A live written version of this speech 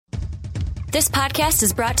This podcast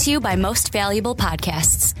is brought to you by Most Valuable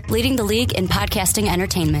Podcasts, leading the league in podcasting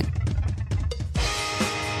entertainment.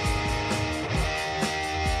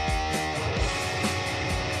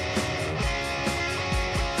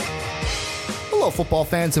 Hello, football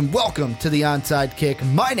fans, and welcome to the Onside Kick.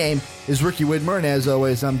 My name is Ricky Widmer, and as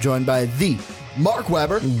always, I'm joined by the Mark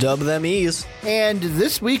Weber. Dub them E's. And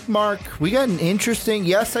this week, Mark, we got an interesting,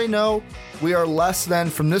 yes, I know, we are less than,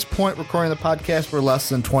 from this point recording the podcast, we're less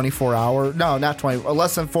than 24 hours. No, not 20,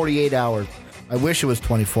 less than 48 hours. I wish it was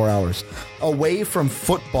 24 hours away from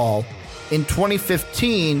football in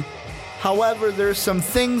 2015. However, there's some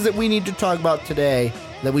things that we need to talk about today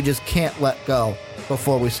that we just can't let go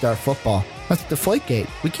before we start football. That's Deflategate.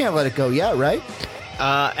 We can't let it go yet, right?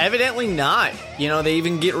 Evidently not. You know, they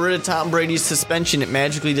even get rid of Tom Brady's suspension. It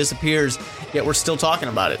magically disappears, yet we're still talking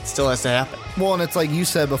about it. It still has to happen. Well, and it's like you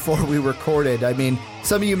said before we recorded. I mean,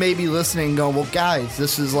 some of you may be listening and going, well, guys,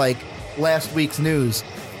 this is like last week's news.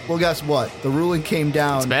 Well, guess what? The ruling came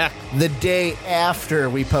down It's back. The day after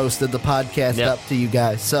we posted the podcast up to you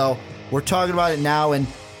guys. So we're talking about it now. And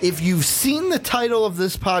if you've seen the title of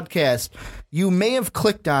this podcast, you may have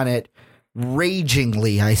clicked on it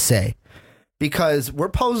ragingly, I say, because we're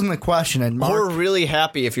posing the question, and Mark, We're really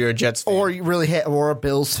happy if you're a Jets fan. or you really or a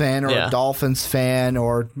Bills fan, or a Dolphins fan,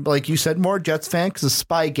 or like you said, more Jets fan because of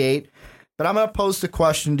Spygate. But I'm going to pose the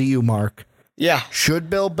question to you, Mark. Yeah. Should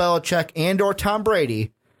Bill Belichick and or Tom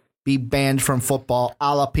Brady be banned from football,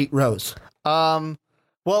 a la Pete Rose? Well,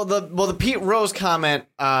 the Pete Rose comment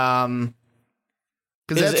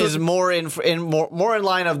is more in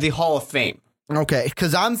line of the Hall of Fame. Okay,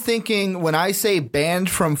 because I'm thinking when I say banned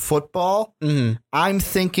from football, I'm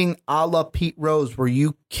thinking a la Pete Rose, where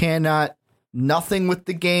you cannot, nothing with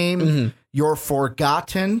the game, you're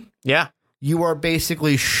forgotten. Yeah. You are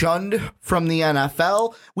basically shunned from the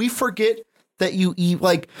NFL. We forget that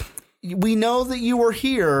we know that you were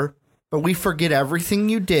here, but we forget everything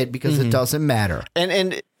you did because it doesn't matter.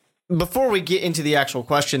 And before we get into the actual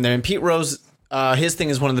question there, and Pete Rose, his thing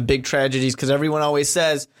is one of the big tragedies because everyone always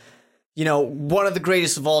says, you know, one of the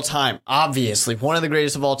greatest of all time, obviously, one of the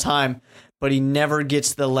greatest of all time, but he never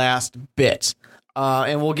gets the last bit.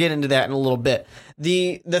 And we'll get into that in a little bit.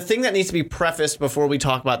 The thing that needs to be prefaced before we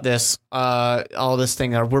talk about this, all this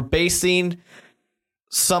thing, we're basing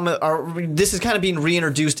this is kind of being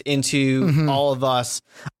reintroduced into all of us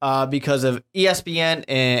because of ESPN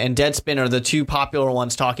and Deadspin are the two popular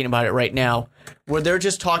ones talking about it right now, where they're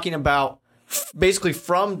just talking about basically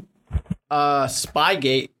from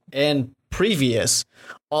Spygate and previous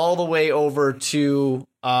all the way over to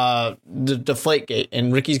the Deflategate,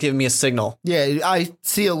 and Ricky's giving me a signal. Yeah, I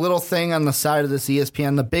see a little thing on the side of this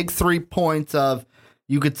ESPN, the big 3 points of,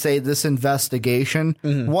 you could say, this investigation.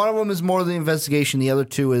 One of them is more the investigation. The other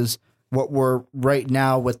two is what we're right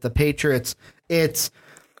now with the Patriots. It's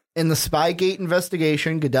in the Spygate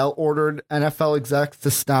investigation, Goodell ordered NFL execs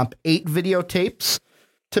to stomp 8 videotapes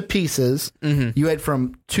to pieces. You had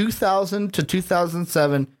from 2000 to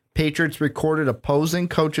 2007, Patriots recorded opposing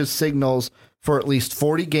coaches' signals for at least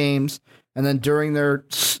 40 games. And then during their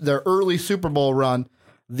early Super Bowl run,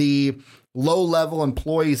 the low-level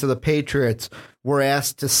employees of the Patriots were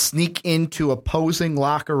asked to sneak into opposing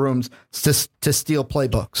locker rooms to steal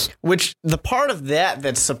playbooks. Which the part of that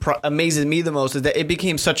amazes me the most is that it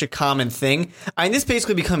became such a common thing. I mean, this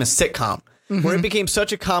basically became a sitcom. Where it became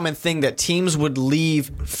such a common thing that teams would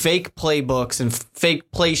leave fake playbooks and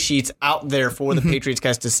fake play sheets out there for the Patriots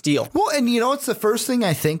guys to steal. Well, and you know, it's the first thing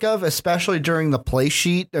I think of, especially during the play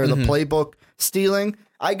sheet or the playbook stealing.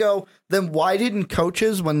 I go, then why didn't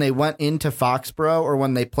coaches, when they went into Foxborough or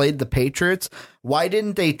when they played the Patriots, why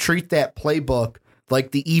didn't they treat that playbook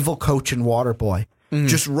like the evil coach in Waterboy?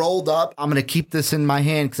 Just rolled up. I'm going to keep this in my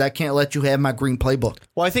hand because I can't let you have my green playbook.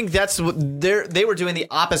 Well, I think that's what they were doing the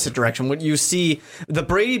opposite direction. What you see, the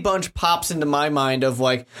Brady Bunch pops into my mind of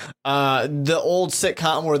like the old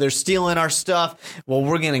sitcom where they're stealing our stuff. Well,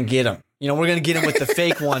 we're going to get them. You know, we're going to get them with the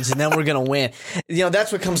fake ones, and then we're going to win. You know,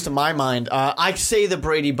 that's what comes to my mind. I say the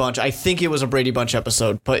Brady Bunch. I think it was a Brady Bunch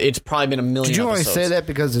episode, but it's probably been a million episodes. Did you only say that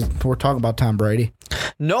because we're talking about Tom Brady?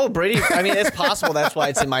 No, Brady. I mean, it's possible that's why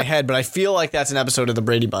it's in my head, but I feel like that's an episode of the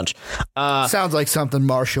Brady Bunch. Sounds like something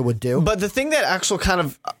Marsha would do. But the thing that actually kind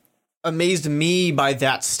of amazed me by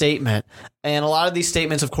that statement, and a lot of these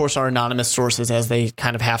statements, of course, are anonymous sources, as they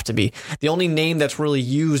kind of have to be. The only name that's really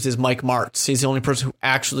used is Mike Martz. He's the only person who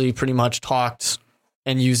actually pretty much talked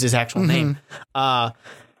and used his actual name. But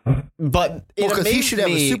because he should have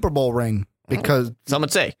a Super Bowl ring, because some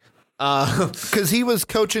would say. Because he was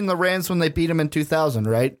coaching the Rams when they beat him in 2000,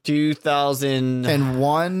 right?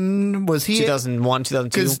 2001 was he 2001,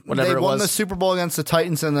 2002, whatever it was. They won the Super Bowl against the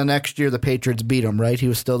Titans, and the next year the Patriots beat him, right? He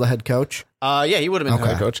was still the head coach? Yeah, he would have been the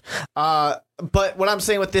head coach. But what I'm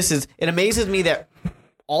saying with this is it amazes me that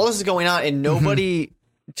all this is going on and nobody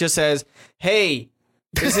just says, hey,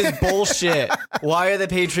 this is bullshit. Why are the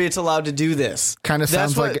Patriots allowed to do this? Kind of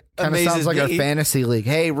sounds like our fantasy league.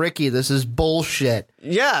 Hey, Ricky, this is bullshit.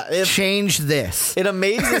 Yeah. Change this. It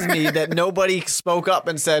amazes me that nobody spoke up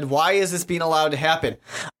and said, why is this being allowed to happen?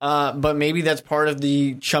 But maybe that's part of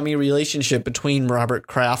the chummy relationship between Robert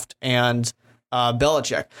Kraft and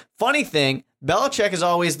Belichick. Funny thing, Belichick is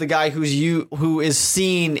always the guy who is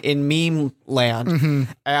seen in meme land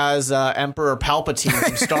as Emperor Palpatine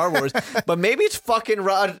from Star Wars, but maybe it's fucking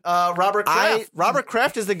Robert Kraft. Robert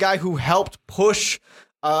Kraft is the guy who helped push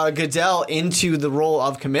Goodell into the role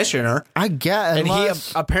of commissioner. I guess, and he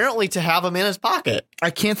apparently to have him in his pocket.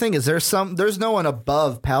 I can't think. There's no one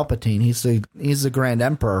above Palpatine. He's the Grand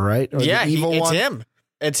Emperor, right? Or yeah, the evil it's one? him.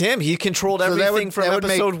 It's him. He controlled everything from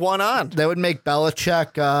episode 1 on. That would make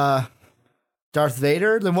Belichick Darth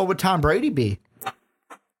Vader. Then what would Tom Brady be?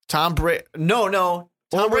 No.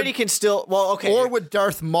 Tom Brady can still. Well, okay. Or would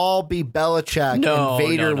Darth Maul be Belichick and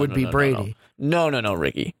Vader would be Brady? No,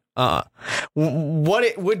 Ricky. What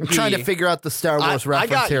it would be. I'm trying to figure out the Star Wars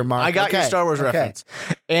reference here, Mark. I got your Star Wars reference.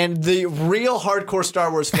 And the real hardcore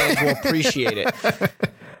Star Wars fans will appreciate it.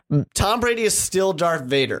 Tom Brady is still Darth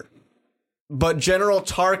Vader, but General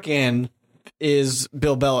Tarkin is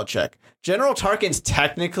Bill Belichick. General Tarkin's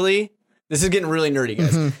technically, this is getting really nerdy,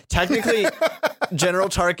 guys. Technically, General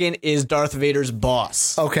Tarkin is Darth Vader's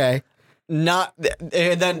boss. Okay. And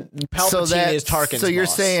then Palpatine is Tarkin's boss. So you're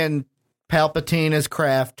saying Palpatine is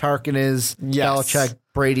Kraft, Tarkin is Belichick,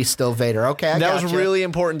 Brady still Vader. Okay, that was really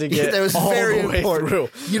important to get. That was very important. Through.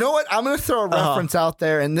 You know what? I'm going to throw a reference out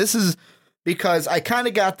there, and this is because I kind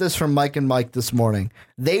of got this from Mike and Mike this morning.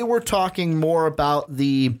 They were talking more about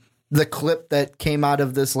the clip that came out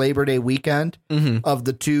of this Labor Day weekend of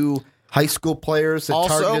the two high school players that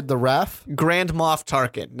targeted the ref. Grand Moff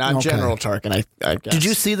Tarkin, not General Tarkin, I guess. Did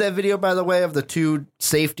you see that video, by the way, of the two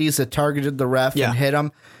safeties that targeted the ref and hit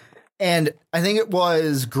him? And I think it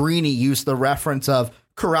was Greeny used the reference of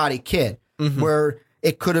Karate Kid, where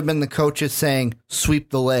it could have been the coaches saying, sweep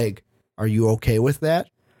the leg. Are you okay with that?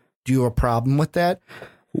 Do you have a problem with that?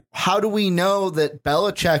 How do we know that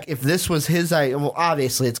Belichick, if this was his idea, well,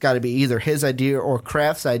 obviously it's got to be either his idea or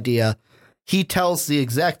Kraft's idea. He tells the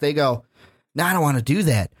exec, they go, no, I don't want to do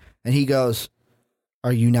that. And he goes,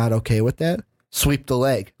 are you not okay with that? Sweep the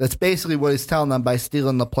leg. That's basically what he's telling them by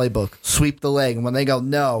stealing the playbook. Sweep the leg. And when they go,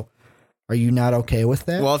 no, are you not okay with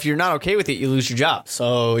that? Well, if you're not okay with it, you lose your job.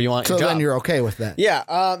 So you want your job. So then you're okay with that.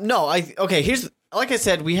 Yeah. No, here's, like I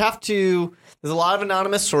said, we have to, there's a lot of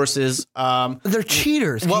anonymous sources. They're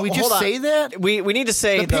cheaters. Can we just say that? We need to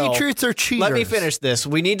say, the Patriots are cheaters. Let me finish this.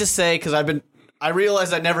 We need to say, because I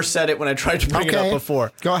realized I never said it when I tried to bring it up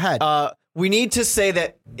before. Go ahead. We need to say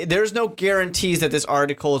that there's no guarantees that this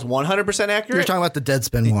article is 100% accurate. You're talking about the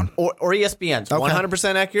Deadspin one. Or ESPN's.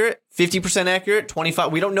 100% accurate, 50% accurate, 25%.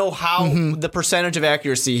 We don't know how the percentage of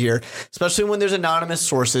accuracy here, especially when there's anonymous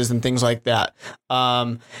sources and things like that.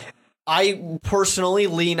 I personally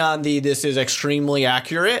lean on this is extremely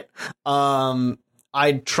accurate.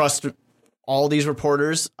 I trust all these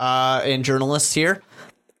reporters and journalists here.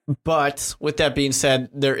 But with that being said,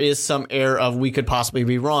 there is some air of we could possibly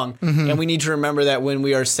be wrong. And we need to remember that when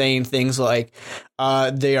we are saying things like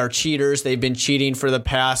they are cheaters, they've been cheating for the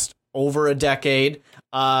past over a decade,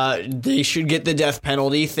 they should get the death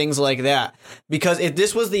penalty, things like that. Because if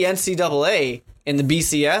this was the NCAA and the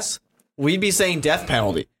BCS, we'd be saying death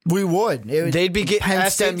penalty. We would. They'd be getting Penn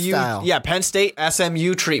SMU, State style. Yeah, Penn State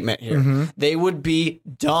SMU treatment here. They would be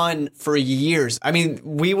done for years. I mean,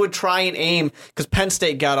 we would try and aim because Penn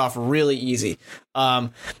State got off really easy,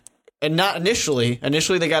 and not initially.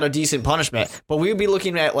 Initially, they got a decent punishment, but we would be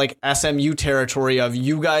looking at like SMU territory of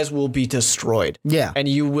you guys will be destroyed. Yeah, and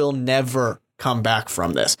you will never come back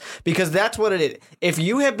from this because that's what it is. If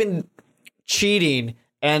you have been cheating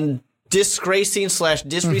and disgracing /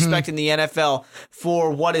 disrespecting the NFL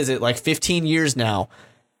for what is it, like 15 years now,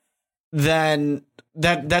 then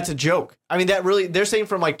that's a joke. I mean, that really, they're saying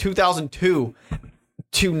from like 2002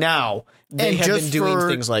 to now, they have been doing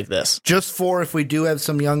things like this. Just for if we do have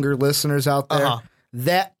some younger listeners out there,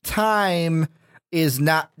 that time is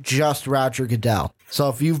not just Roger Goodell. So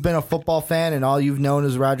if you've been a football fan and all you've known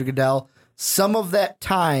is Roger Goodell, some of that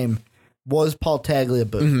time was Paul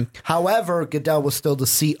Tagliabue. However, Goodell was still the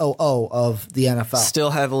COO of the NFL.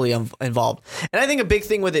 Still heavily involved. And I think a big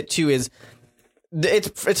thing with it, too, is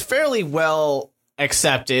it's fairly well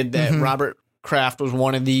accepted that Robert Kraft was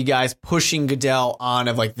one of the guys pushing Goodell on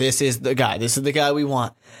of like, this is the guy we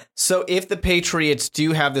want. So if the Patriots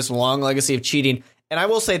do have this long legacy of cheating, and I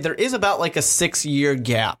will say there is about like a 7 year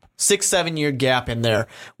gap in there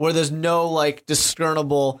where there's no like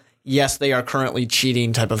discernible, yes, they are currently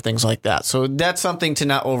cheating type of things like that. So that's something to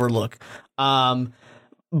not overlook.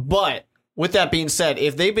 But with that being said,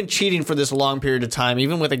 if they've been cheating for this long period of time,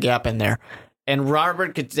 even with a gap in there, and Roger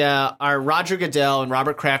Goodell and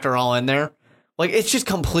Robert Kraft are all in there, like, it's just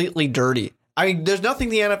completely dirty. I mean, there's nothing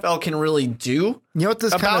the NFL can really do. You know what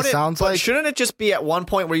this kind of sounds like? Shouldn't it just be at one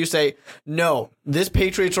point where you say, no, this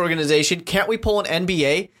Patriots organization, can't we pull an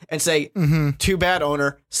NBA and say, too bad,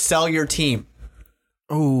 owner, sell your team?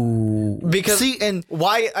 Ooh. Because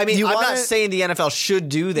why? I mean, I'm not saying the NFL should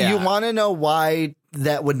do that. You want to know why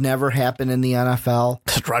that would never happen in the NFL?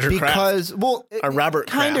 Robert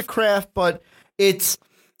kind of Kraft, but it's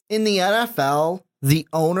in the NFL. The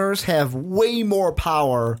owners have way more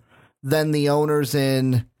power than the owners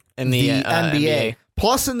in the NBA.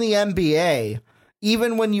 Plus, in the NBA,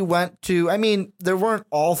 even when you went to, I mean, there weren't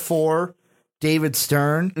all four David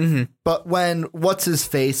Stern, but when what's his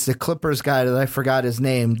face, the Clippers guy that I forgot his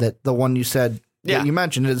name, that the one you said that you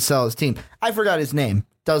mentioned to sell his team, I forgot his name.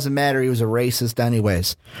 Doesn't matter. He was a racist,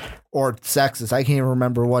 anyways, or sexist. I can't even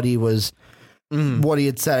remember what he was. What he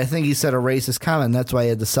had said. I think he said a racist comment. That's why he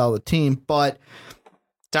had to sell the team. But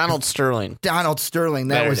Donald Sterling.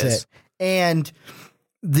 That was it. And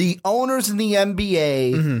the owners in the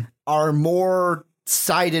NBA are more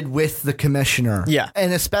sided with the commissioner. Yeah.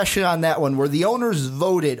 And especially on that one where the owners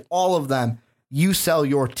voted, all of them, you sell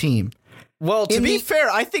your team. Well, to be fair,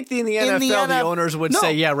 I think in the NFL, the owners would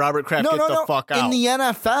say, yeah, Robert Kraft, get the fuck out. In the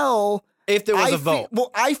NFL, if there was a vote.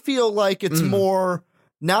 I feel like it's more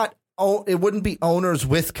not. It wouldn't be owners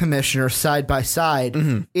with commissioners side by side.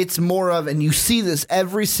 It's more of, and you see this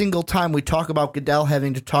every single time we talk about Goodell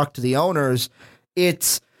having to talk to the owners,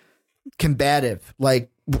 it's combative. Like,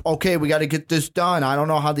 okay, we got to get this done. I don't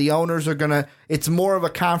know how the owners are going to. It's more of a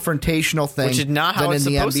confrontational thing. Which is not how it's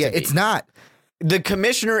supposed to be. It's not. The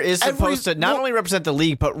commissioner is supposed to not only represent the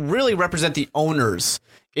league, but really represent the owners,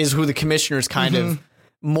 is who the commissioner is kind of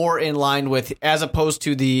more in line with, as opposed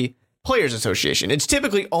to the Players Association. It's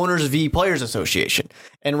typically owners v. Players Association.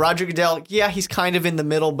 And Roger Goodell, yeah, he's kind of in the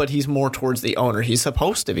middle, but he's more towards the owner. He's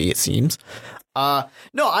supposed to be, it seems. No,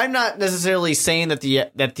 I'm not necessarily saying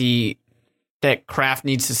that Kraft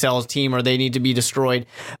needs to sell his team or they need to be destroyed.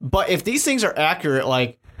 But if these things are accurate,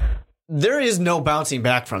 like, there is no bouncing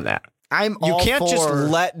back from that. You can't just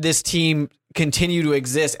let this team continue to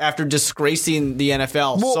exist after disgracing the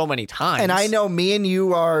NFL so many times. And I know me and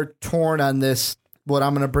you are torn on this, what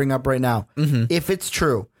I'm going to bring up right now. If it's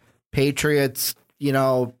true, Patriots,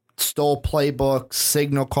 stole playbooks,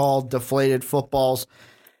 signal called, deflated footballs.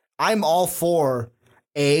 I'm all for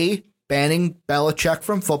banning Belichick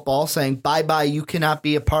from football, saying, bye-bye, you cannot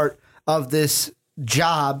be a part of this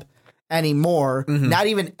job anymore, not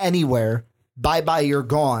even anywhere. Bye-bye, you're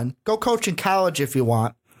gone. Go coach in college if you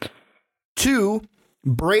want. 2,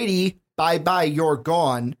 Brady, bye-bye, you're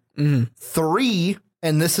gone. 3,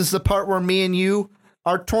 and this is the part where me and you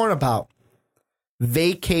are torn about,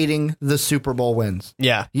 vacating the Super Bowl wins.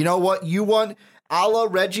 Yeah. You know what? You won a la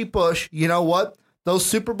Reggie Bush. You know what? Those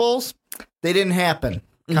Super Bowls, they didn't happen,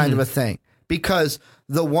 kind of a thing. Because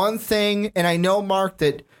the one thing, and I know, Mark,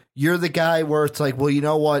 that you're the guy where it's like, well, you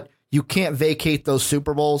know what? You can't vacate those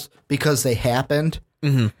Super Bowls because they happened.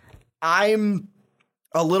 I'm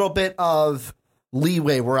a little bit of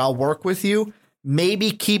leeway where I'll work with you.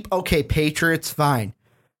 Maybe Patriots, fine.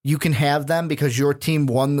 You can have them because your team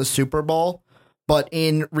won the Super Bowl. But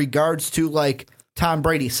in regards to, like, Tom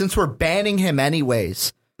Brady, since we're banning him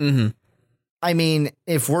anyways, I mean,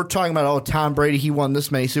 if we're talking about, Tom Brady, he won this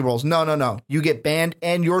many Super Bowls. No. You get banned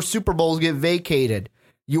and your Super Bowls get vacated.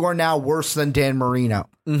 You are now worse than Dan Marino,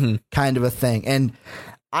 kind of a thing. And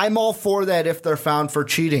I'm all for that if they're found for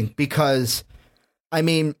cheating because, I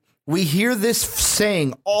mean, we hear this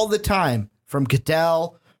saying all the time from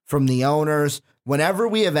Goodell, from the owners. Whenever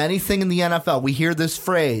we have anything in the NFL, we hear this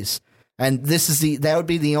phrase, and that would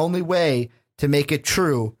be the only way to make it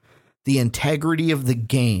true: the integrity of the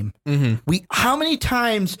game. How many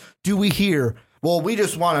times do we hear, well, we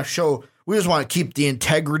just want to keep the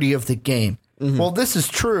integrity of the game? Well, this is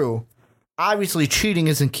true. Obviously, cheating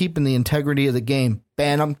isn't keeping the integrity of the game.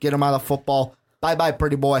 Ban them, get them out of football. Bye-bye,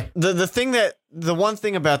 pretty boy. The one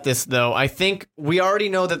thing about this, though, I think we already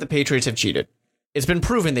know that the Patriots have cheated. It's been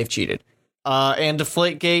proven they've cheated. and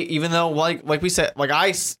Deflategate, even though, like we said, like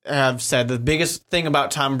I have said, the biggest thing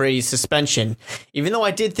about Tom Brady's suspension, even though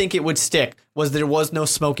I did think it would stick, was there was no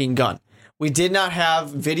smoking gun. We did not have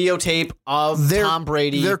videotape of Tom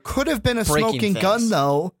Brady. There could have been a smoking gun,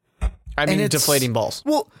 though. I mean, deflating balls.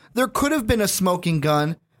 Well, there could have been a smoking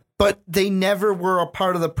gun, but they never were a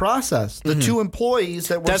part of the process. The two employees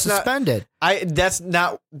that were suspended. That's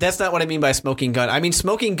not what I mean by smoking gun. I mean,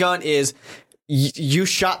 smoking gun is you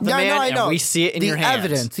shot the man and we see it in your hands. The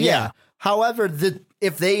evidence, yeah. However,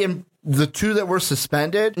 if the two that were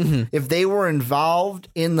suspended, if they were involved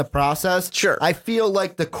in the process, sure. I feel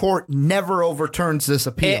like the court never overturns this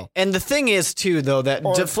appeal. And the thing is, too, though, that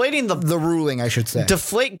deflating the ruling, I should say.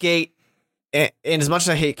 Deflategate, and as much as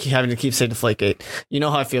I hate having to keep saying Deflategate, you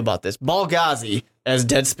know how I feel about this. Ballghazi, as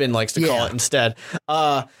Deadspin likes to call it instead,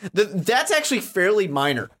 that's actually fairly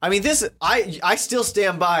minor. I mean, I still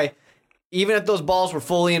stand by. Even if those balls were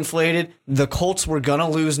fully inflated, the Colts were going to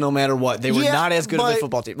lose no matter what. They were not as good of a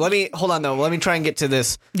football team. Hold on, though. Let me try and get to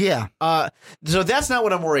this. Yeah. So that's not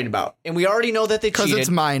what I'm worried about. And we already know that they cheated. Because it's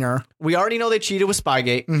minor. We already know they cheated with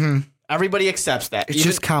Spygate. Mm-hmm. Everybody accepts that. It's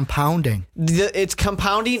just compounding. It's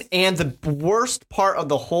compounding, and the worst part of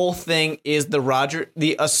the whole thing is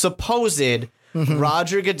the supposed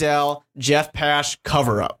Roger Goodell, Jeff Pash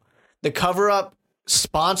cover-up. The cover-up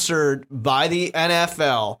sponsored by the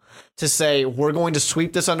NFL to say, we're going to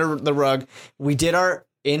sweep this under the rug. We did our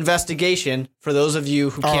investigation. For those of you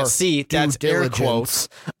who can't see, that's air quotes.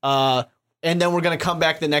 And then we're going to come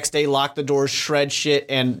back the next day, lock the doors, shred shit,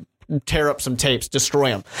 and tear up some tapes, destroy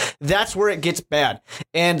them. That's where it gets bad.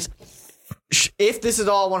 And if this is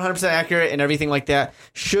all 100% accurate and everything like that,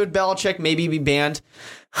 should Belichick maybe be banned?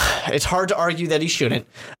 It's hard to argue that he shouldn't,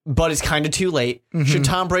 but it's kind of too late. Should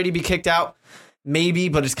Tom Brady be kicked out? Maybe,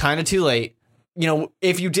 but it's kind of too late. You know,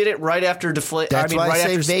 if you did it right after vacate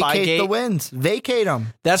the wins. Vacate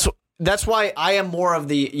them. That's why I am more of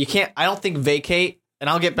I don't think vacate, and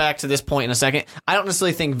I'll get back to this point in a second. I don't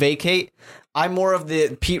necessarily think vacate. I'm more of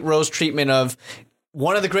the Pete Rose treatment of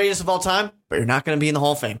one of the greatest of all time, but you're not going to be in the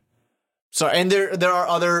Hall of Fame. So, and there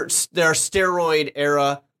are steroid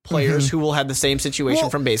era players who will have the same situation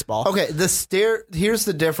from baseball. Okay, here's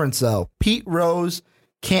the difference though. Pete Rose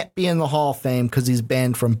can't be in the Hall of Fame because he's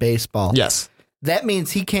banned from baseball. Yes. That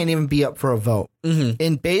means he can't even be up for a vote.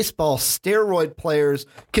 In baseball, steroid players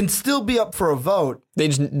can still be up for a vote. They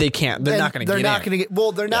can't. They're not going to get in.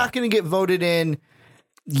 They're not going to get voted in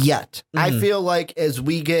yet. I feel like as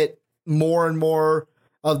we get more and more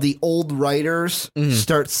of the old writers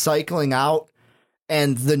start cycling out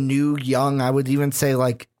and the new young, I would even say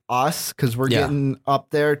like us, because we're getting up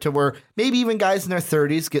there to where maybe even guys in their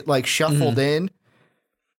 30s get like shuffled in.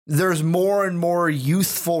 There's more and more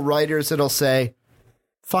youthful writers that'll say,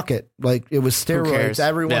 fuck it. Like, it was steroids.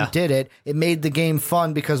 Everyone did it. It made the game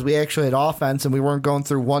fun because we actually had offense and we weren't going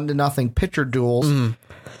through 1-0 pitcher duels.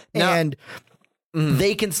 And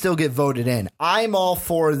they can still get voted in. I'm all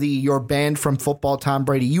for you're banned from football, Tom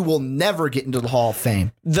Brady. You will never get into the Hall of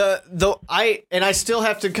Fame. I still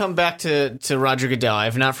have to come back to Roger Goodell. I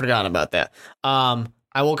have not forgotten about that.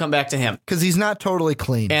 I will come back to him because he's not totally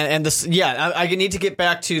clean. And this, I need to get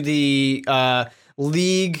back to the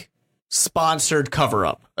league sponsored cover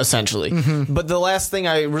up essentially. But the last thing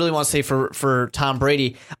I really want to say for Tom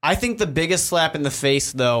Brady, I think the biggest slap in the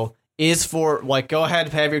face though is for like, go ahead,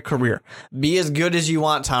 have your career, be as good as you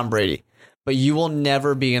want, Tom Brady, but you will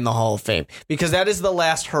never be in the Hall of Fame because that is the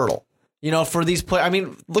last hurdle. You know, for these players, I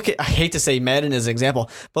mean, I hate to say Madden as an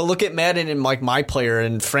example, but look at Madden and like my player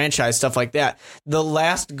and franchise stuff like that. The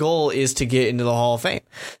last goal is to get into the Hall of Fame.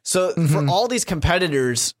 So for all these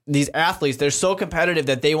competitors, these athletes, they're so competitive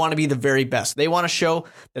that they want to be the very best. They want to show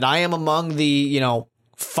that I am among the,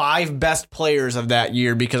 5 best players of that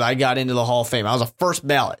year because I got into the Hall of Fame. I was a first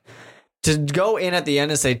ballot. To go in at the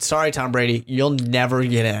end and say, sorry, Tom Brady, you'll never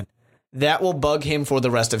get in. That will bug him for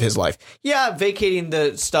the rest of his life. Yeah, vacating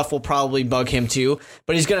the stuff will probably bug him too,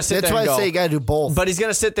 but he's going to sit there and go. That's why I say you got to do both. But he's going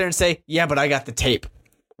to sit there and say, yeah, but I got the tape.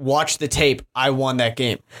 Watch the tape. I won that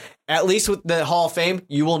game. At least with the Hall of Fame,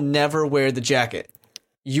 you will never wear the jacket.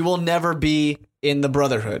 You will never be in the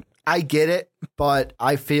Brotherhood. I get it, but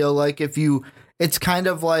I feel like it's kind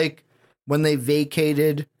of like when they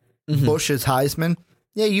vacated Bush's Heisman.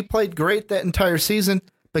 Yeah, you played great that entire season,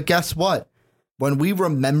 but guess what? When we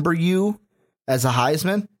remember you as a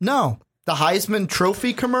Heisman, no. The Heisman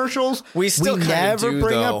Trophy commercials, we never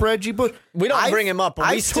bring up Reggie Bush. We don't bring him up, but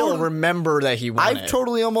we still remember that he won I've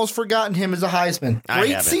totally almost forgotten him as a Heisman.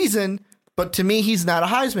 Great season, but to me, he's not a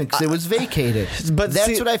Heisman because it was vacated. But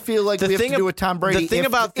that's what I feel like we have to do with Tom Brady. The thing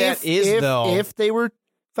about that is, though, if they were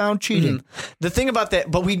found cheating. The thing about that,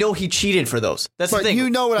 but we know he cheated for those. That's the thing. You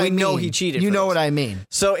know what I mean. We know he cheated. You for know those. what I mean.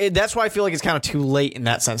 So that's why I feel like it's kind of too late in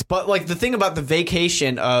that sense. But like the thing about the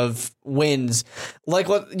vacation of wins, like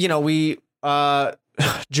what we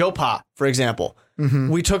Joe Pa, for example,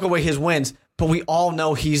 we took away his wins, but we all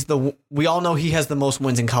know he has the most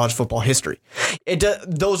wins in college football history.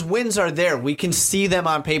 Those wins are there. We can see them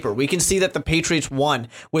on paper. We can see that the Patriots won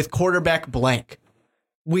with quarterback blank.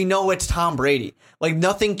 We know it's Tom Brady. Like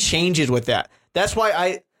nothing changes with that. That's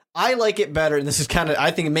why I like it better. And this is kind of,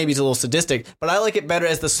 I think maybe it's a little sadistic, but I like it better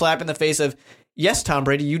as the slap in the face of, yes, Tom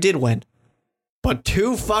Brady, you did win, but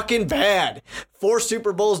too fucking bad. 4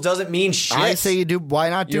 Super Bowls doesn't mean shit. I say you do. Why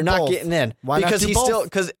not do You're both? not getting in. Why because not do he's both? still,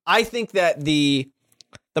 because I think that the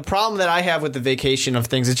problem that I have with the vacation of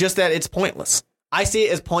things is just that it's pointless. I see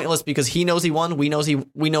it as pointless because he knows he won. We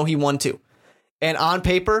know he won too. And on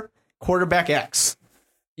paper, quarterback X.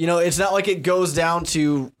 It's not like it goes down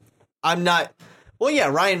to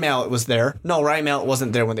Ryan Mallett was there. No, Ryan Mallett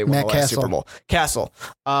wasn't there when they won the last Super Bowl. Castle.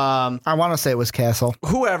 I want to say it was Castle.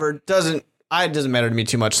 Whoever doesn't matter to me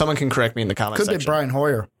too much. Someone can correct me in the comments section. Could be Brian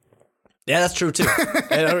Hoyer. Yeah, that's true too.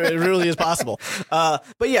 It really is possible. But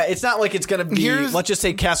yeah, it's not like it's going to be, let's just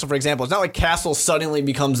say Castle, for example. It's not like Castle suddenly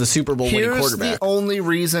becomes the Super Bowl winning quarterback. Here's the only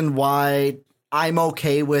reason why I'm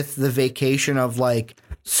okay with the vacation of like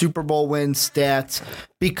Super Bowl win stats,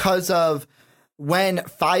 because of when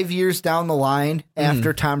 5 years down the line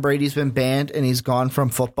after Tom Brady's been banned and he's gone from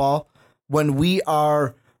football, when we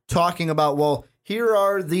are talking about, well, here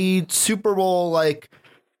are the Super Bowl, like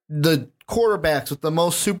the quarterbacks with the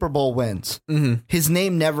most Super Bowl wins. His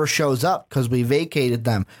name never shows up because we vacated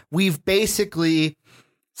them. We've basically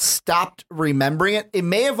stopped remembering it. It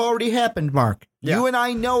may have already happened, Mark. Yeah. You and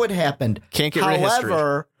I know it happened. Can't get rid of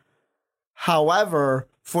history. However,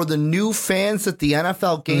 for the new fans that the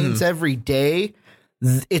NFL gains every day,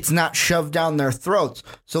 it's not shoved down their throats.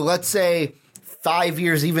 So let's say 5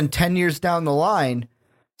 years, even 10 years down the line,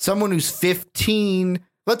 someone who's 15,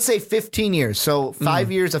 let's say 15 years. So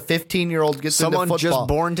 5 years, a 15-year-old gets into football. Someone just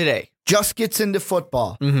born today. Just gets into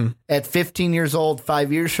football at 15 years old,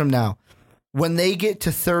 5 years from now. When they get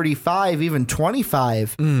to 35, even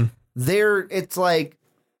 25, it's like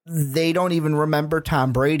they don't even remember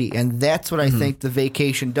Tom Brady. And that's what I think the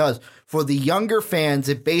vacation does. For the younger fans,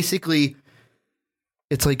 it's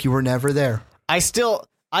like you were never there. I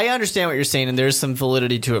understand what you're saying, and there's some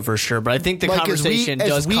validity to it for sure. But I think the conversation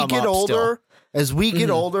does come up still. As we get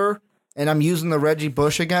older, and I'm using the Reggie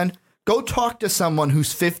Bush again, go talk to someone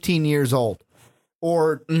who's 15 years old.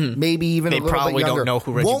 Or maybe even a little bit younger. They probably don't know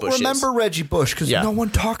who Reggie Bush is. Won't remember Reggie Bush because no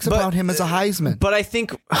one talks about him as a Heisman. But I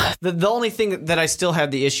think the only thing that I still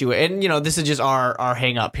have the issue with, and this is just our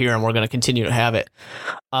hang up here, and we're going to continue to have it,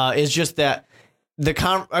 is just that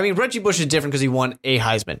Reggie Bush is different because he won a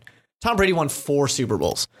Heisman. Tom Brady won 4 Super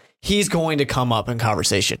Bowls. He's going to come up in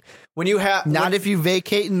conversation. If you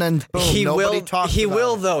vacate and then boom, nobody talks about it. He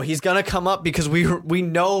will, though. He's going to come up because we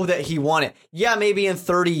know that he won it. Yeah, maybe in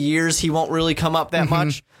 30 years he won't really come up that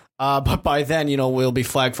much. But by then, we'll be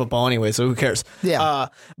flag football anyway, so who cares? Yeah.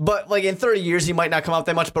 But like in 30 years he might not come up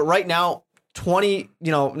that much. But right now, 20,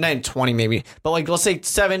 not 20 maybe, but like let's say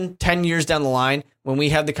 7-10 years down the line, when we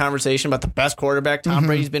have the conversation about the best quarterback, Tom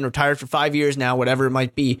Brady's been retired for 5 years now, whatever it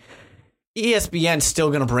might be, ESPN's still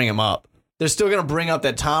going to bring him up. They're still going to bring up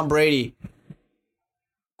that Tom Brady,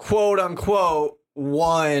 quote unquote,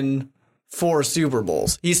 won 4 Super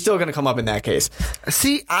Bowls. He's still going to come up in that case.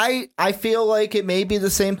 See, I feel like it may be the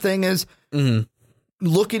same thing as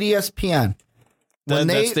look at ESPN.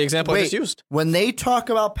 That's the example I just used. When they talk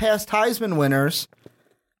about past Heisman winners,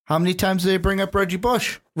 how many times do they bring up Reggie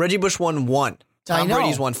Bush? Reggie Bush won 1. Tom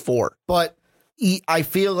Brady's won 4. But I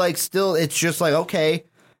feel like still it's just like, okay,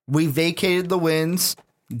 we vacated the wins.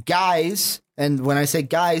 Guys, and when I say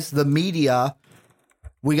guys, the media,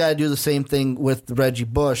 we got to do the same thing with Reggie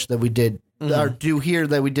Bush that we did, or do here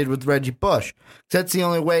that we did with Reggie Bush. That's the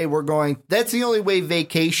only way that's the only way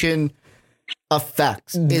vacation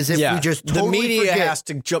affects, is if we just totally the media forget. has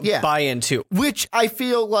to buy into. Which I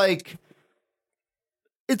feel like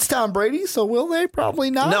it's Tom Brady, so will they? Probably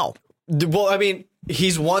not. No. Well, I mean,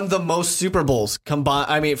 he's won the most Super Bowls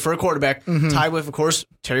combined. I mean, for a quarterback, tied with, of course,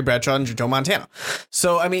 Terry Bradshaw and Joe Montana.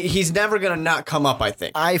 So, I mean, he's never going to not come up, I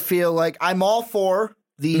think. I feel like I'm all for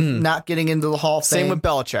the not getting into the Hall of Fame. Same with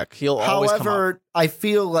Belichick. He'll always come up. However, I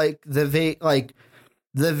feel like the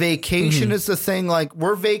vacation is the thing. Like,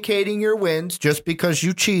 we're vacating your wins just because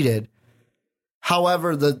you cheated.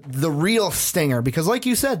 However, the real stinger, because like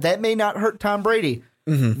you said, that may not hurt Tom Brady.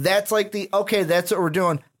 That's like that's what we're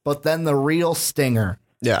doing. But then the real stinger.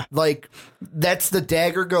 Yeah. Like, that's the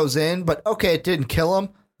dagger goes in, but okay, it didn't kill him.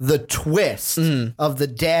 the twist of the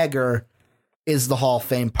dagger is the Hall of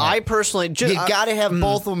Fame part. I personally you got to have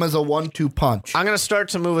both of them as a 1-2 punch. I'm going to start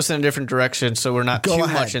to move us in a different direction so we're not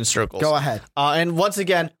much in circles. Go ahead. And once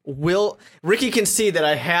again, Ricky can see that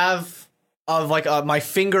I have my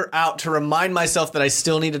finger out to remind myself that I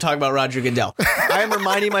still need to talk about Roger Goodell. I am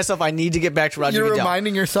reminding myself I need to get back to Roger Goodell. You're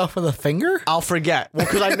reminding yourself of the finger? I'll forget. Well,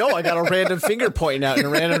 because I know I got a random finger pointing out in a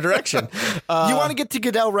random direction. You want to get to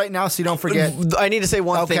Goodell right now so you don't forget? I need to say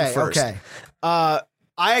one thing first. Okay.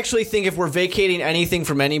 I actually think if we're vacating anything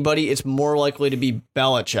from anybody, it's more likely to be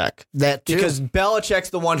Belichick. That too. Because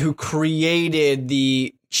Belichick's the one who created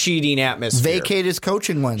the cheating atmosphere. Vacate his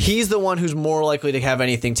coaching wins. He's the one who's more likely to have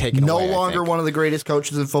anything taken away. No longer one of the greatest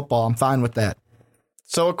coaches in football. I'm fine with that.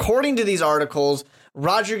 So according to these articles,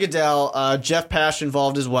 Roger Goodell, Jeff Pash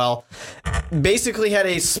involved as well, basically had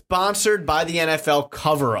a sponsored by the NFL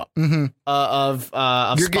cover-up of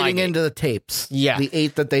You're getting Spygate. into the tapes. Yeah. The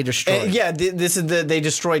 8 that they destroyed. This is they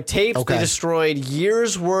destroyed tapes. Okay. They destroyed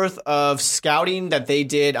years worth of scouting that they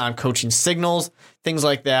did on coaching signals, things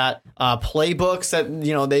like that, playbooks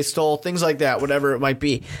that they stole, things like that, whatever it might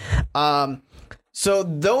be. So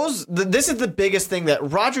this is the biggest thing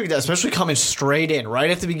that Roger Goodell, especially coming straight in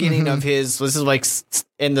right at the beginning of his, this is like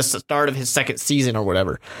in the start of his second season or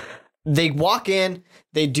whatever. They walk in,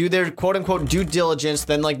 they do their quote unquote due diligence,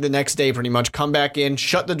 then like the next day pretty much come back in,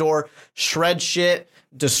 shut the door, shred shit,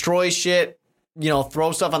 destroy shit,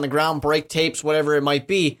 throw stuff on the ground, break tapes, whatever it might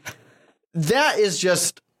be. That is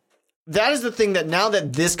the thing that now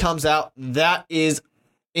that this comes out, that is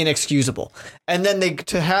inexcusable. And then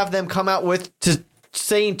to have them come out with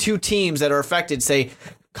saying two teams that are affected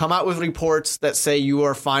come out with reports that say you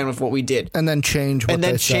are fine with what we did, and then change what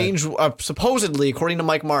they said. Supposedly, according to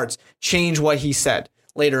Mike Martz, change what he said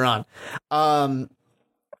later on.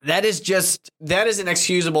 That is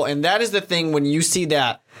inexcusable, and that is the thing when you see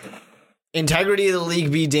that integrity of the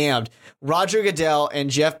league be damned. Roger Goodell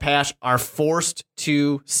and Jeff Pash are forced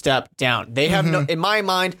to step down. They have in my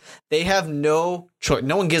mind, they have no choice.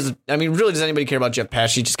 No one really does anybody care about Jeff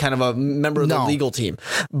Pash? He's just kind of a member of the legal team.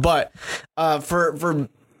 But for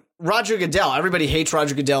Roger Goodell, everybody hates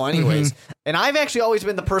Roger Goodell anyways. And I've actually always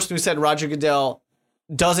been the person who said Roger Goodell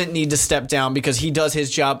doesn't need to step down because he does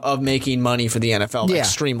his job of making money for the NFL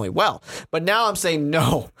extremely well. But now I'm saying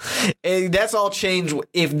no. That's all changed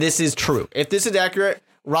if this is true. If this is accurate,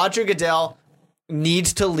 Roger Goodell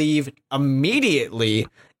needs to leave immediately,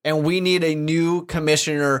 and we need a new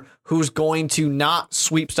commissioner who's going to not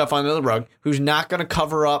sweep stuff under the rug, who's not going to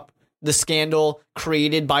cover up the scandal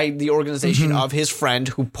created by the organization of his friend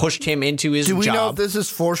who pushed him into his job. Do we know if this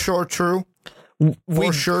is for sure true?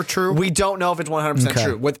 True? We don't know if it's 100%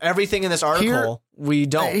 true. With everything in this article, we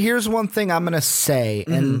don't. Here's one thing I'm going to say,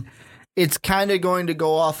 and it's kind of going to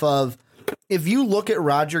go off of, if you look at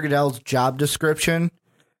Roger Goodell's job description,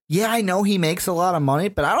 I know he makes a lot of money,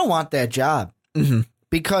 but I don't want that job.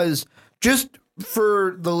 Because just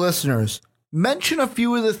for the listeners, mention a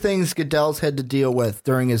few of the things Goodell's had to deal with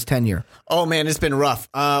during his tenure. Oh, man, it's been rough.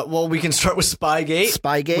 Well, we can start with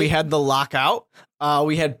Spygate. We had the lockout.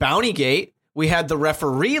 We had Bountygate. We had the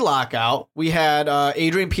referee lockout. We had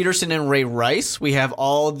Adrian Peterson and Ray Rice. We have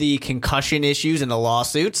all the concussion issues and the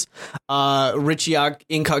lawsuits. Richie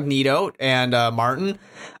Incognito and Martin.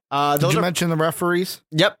 Did you mention the referees?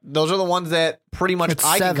 Yep. Those are the ones that pretty much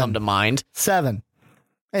can come to mind. 7.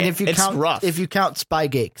 And if you count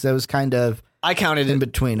Spygate, because that was kind of I counted in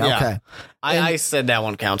between. Yeah. Okay. I said that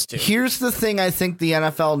one counts too. Here's the thing I think the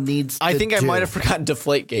NFL needs to I might have forgotten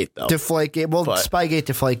Deflategate though. Deflategate. Well, Spygate,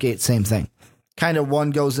 Deflategate, same thing. Kind of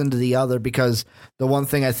one goes into the other, because the one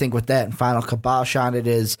thing I think with that and final kibosh on it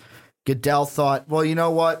is Goodell thought, well, you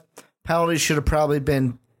know what? Penalties should have probably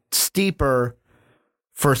been steeper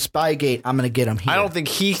for Spygate. I'm going to get them here. I don't think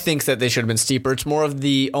he thinks that they should have been steeper. It's more of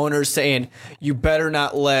the owners saying, you better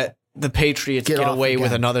not let the Patriots get away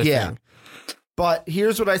with another thing. But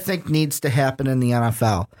here's what I think needs to happen in the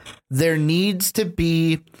NFL. There needs to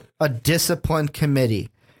be a discipline committee.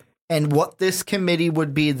 And what this committee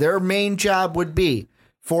would be, their main job would be,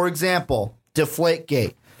 for example,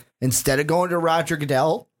 Deflategate. Instead of going to Roger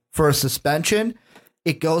Goodell for a suspension,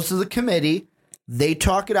 it goes to the committee. They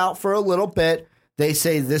talk it out for a little bit. They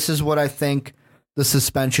say, this is what I think the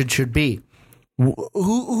suspension should be.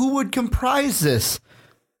 Who would comprise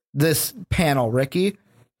this panel, Ricky?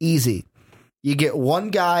 Easy. You get one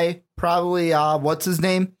guy, probably, what's his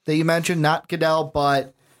name that you mentioned? Not Goodell,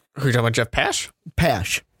 but... Who are you talking about, Jeff Pash?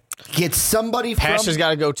 Pash. Get somebody Pash has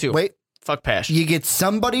got to go too. Wait. Fuck Pash. You get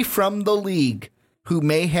somebody from the league who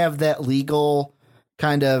may have that legal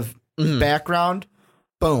kind of background.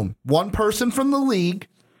 Boom. One person from the league.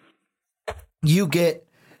 You get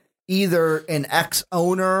either an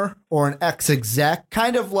ex-owner or an ex-exec,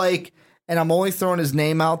 kind of like, and I'm only throwing his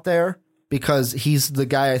name out there because he's the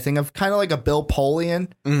guy I think of, kind of like a Bill Polian,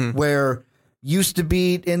 where used to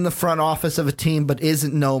be in the front office of a team but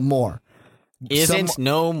isn't no more. Isn't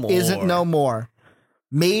no more.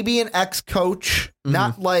 Maybe an ex-coach,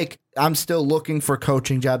 not like I'm still looking for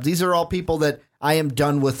coaching jobs. These are all people that I am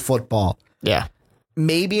done with football. Yeah.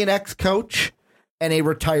 Maybe an ex-coach and a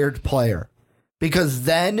retired player, because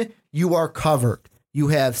then you are covered. You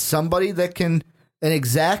have somebody that can, an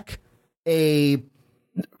exec, a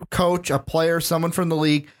coach, a player, someone from the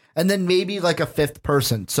league, and then maybe like a fifth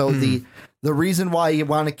person. So the reason why you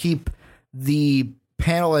want to keep the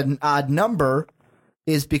panel at an odd number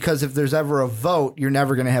is because if there's ever a vote, you're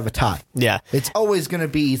never going to have a tie. Yeah. It's always going to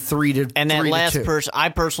be 3-2. And that last person, I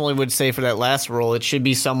personally would say for that last role, it should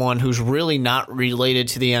be someone who's really not related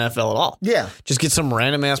to the NFL at all. Yeah. Just get some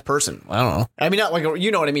random ass person. I don't know. I mean, not like, you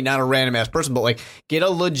know what I mean? Not a random ass person, but like get a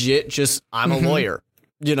legit, just I'm a lawyer,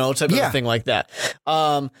 you know, type of thing like that.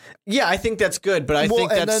 Yeah, I think that's good, but I think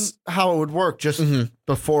that's. And then how it would work just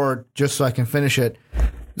before, just so I can finish it.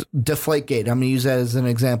 Deflategate, I'm going to use that as an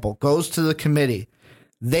example, goes to the committee.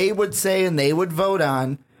 They would say, and they would vote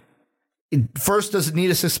on, first, does it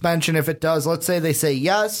need a suspension? If it does, let's say they say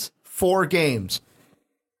yes, 4 games.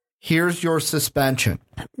 Here's your suspension.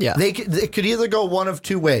 Yeah. It could either go one of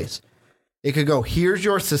two ways. It could go, here's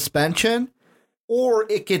your suspension, or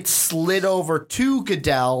it gets slid over to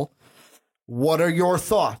Goodell. What are your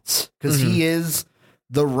thoughts? Because he is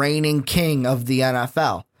the reigning king of the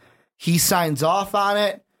NFL. He signs off on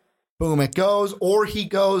it. Boom, it goes. Or he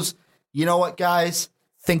goes, you know what, guys?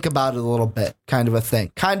 Think about it a little bit, kind of a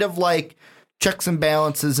thing. Kind of like checks and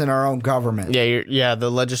balances in our own government. Yeah,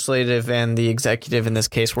 the legislative and the executive in this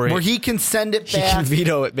case, where he can send it back. He can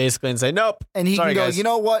veto it basically and say, nope. And he can go, guys. You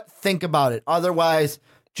know what? Think about it. Otherwise,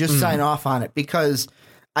 just sign off on it. Because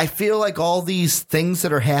I feel like all these things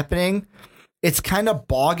that are happening, it's kind of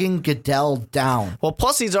bogging Goodell down. Well,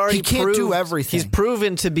 plus he can't do everything. He's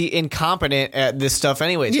proven to be incompetent at this stuff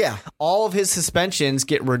anyways. Yeah. All of his suspensions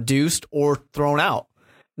get reduced or thrown out.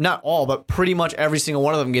 Not all, but pretty much every single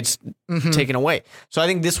one of them gets taken away. So I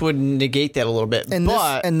think this would negate that a little bit. And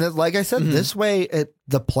like I said, this way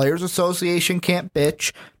the Players Association can't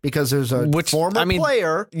bitch because there's a former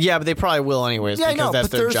player. Yeah, but they probably will anyways because that's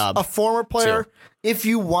their job. A former player. Too. If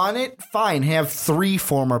you want it, fine, have 3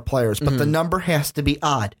 former players, but the number has to be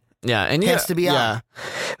odd. Yeah, and it has to be odd.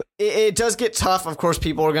 It does get tough. Of course,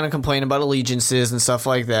 people are going to complain about allegiances and stuff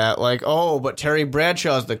like that. Like, oh, but Terry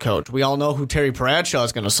Bradshaw's the coach. We all know who Terry Bradshaw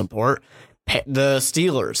is going to support. The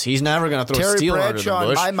Steelers. He's never going to throw a Steeler under the bush. Terry Bradshaw,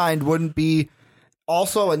 in my mind, wouldn't be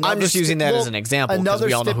also another... I'm just using that as an example because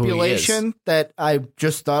we all know who he is. Another stipulation that I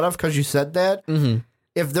just thought of because you said that.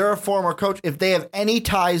 If they're a former coach, if they have any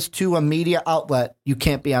ties to a media outlet, you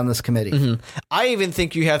can't be on this committee. I even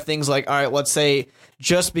think you have things like, all right, let's say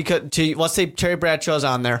let's say Terry Bradshaw's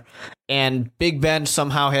on there and Big Ben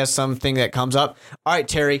somehow has something that comes up. All right,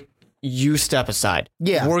 Terry, you step aside.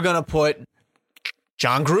 Yeah. We're going to put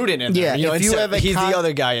John Gruden in there. Yeah, if you have he's the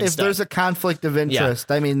other guy instead. If there's a conflict of interest,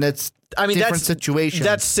 that's different situation.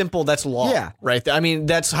 That's simple. That's law, right? I mean,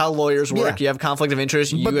 that's how lawyers work. You have conflict of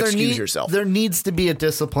interest. You excuse yourself. There needs to be a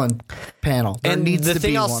discipline panel. And the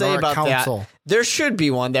thing I'll say about that, there should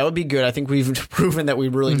be one. That would be good. I think we've proven that we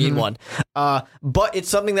really need one. But it's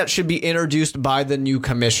something that should be introduced by the new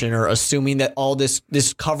commissioner, assuming that all this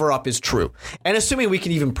cover up is true, and assuming we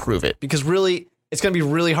can even prove it, because really, it's going to be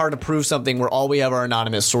really hard to prove something where all we have are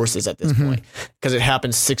anonymous sources at this point, because it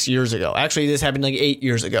happened 6 years ago. Actually, this happened like 8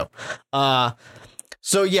 years ago.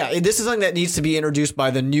 So yeah, this is something that needs to be introduced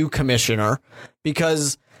by the new commissioner,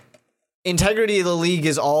 because integrity of the league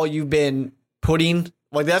is all you've been putting.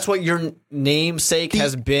 Like, that's what your namesake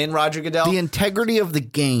has been, Roger Goodell. The integrity of the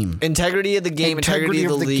game. Integrity of the game. Integrity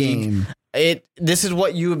of the league. This is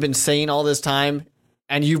what you have been saying all this time,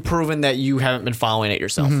 and you've proven that you haven't been following it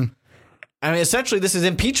yourself. I mean, essentially, this is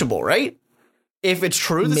impeachable, right? If it's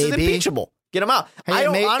true, this is impeachable. Get him out. Hey,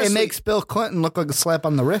 it makes Bill Clinton look like a slap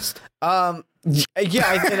on the wrist. Yeah,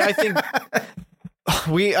 I think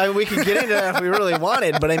we could get into that if we really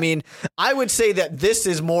wanted, but I mean, I would say that this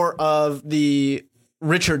is more of the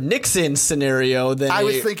Richard Nixon scenario than I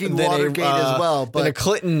was thinking Watergate as well, but than a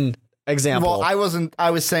Clinton example. Well, I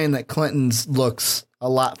was saying that Clinton's looks a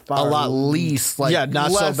lot least like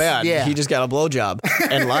not so bad. Yeah. He just got a blowjob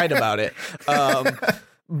and lied about it.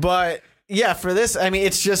 But yeah, for this, I mean,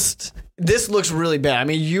 it's just, this looks really bad. I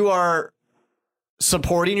mean, you are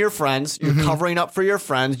supporting your friends, you're covering up for your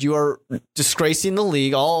friends, you are disgracing the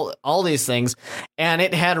league, all these things, and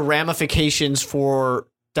it had ramifications for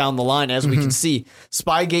down the line, as we can see.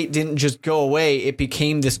 Spygate didn't just go away. It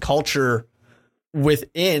became this culture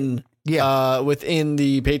within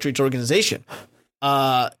the Patriots organization.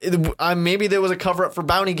 Maybe there was a cover up for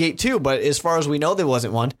Bountygate too, but as far as we know, there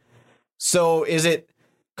wasn't one. So is it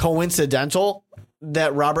coincidental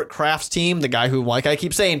that Robert Kraft's team, the guy who, like I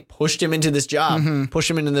keep saying, pushed him into this job, pushed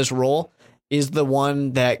him into this role, is the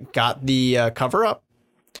one that got the cover up?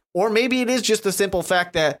 Or maybe it is just the simple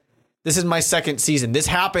fact that this is my second season. This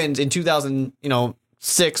happened in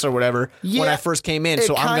 2006 or whatever when I first came in,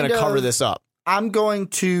 so I'm going to cover this up. I'm going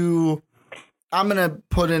to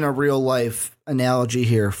put in a real life analogy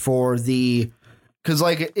here because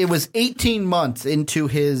like it was 18 months into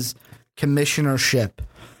his commissionership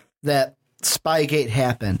that Spygate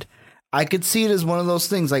happened. I could see it as one of those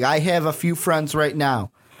things. Like I have a few friends right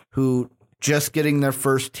now who just getting their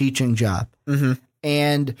first teaching job.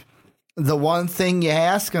 And the one thing you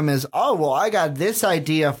ask them is, oh, well, I got this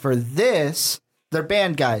idea for this. They're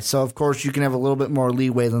band guys. So, of course, you can have a little bit more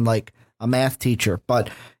leeway than like a math teacher.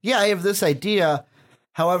 But, yeah, I have this idea.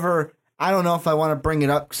 However, I don't know if I want to bring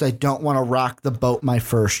it up because I don't want to rock the boat my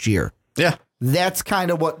first year. Yeah. That's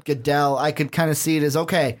kind of what Goodell, I could kind of see it as,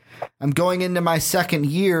 okay, I'm going into my second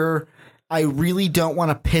year. I really don't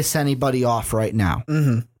want to piss anybody off right now.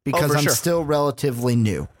 Because I'm still relatively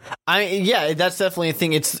new. That's definitely a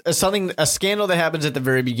thing. It's a scandal that happens at the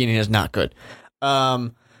very beginning is not good.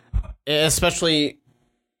 Especially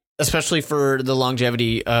for the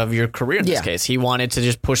longevity of your career in this case. He wanted to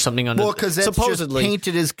just push something under. Well, because that's just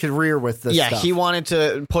painted his career with this stuff. He wanted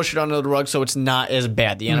to push it under the rug so it's not as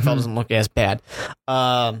bad. The NFL doesn't look as bad.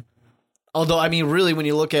 Although, I mean, really, when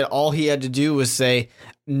you look at all he had to do was say,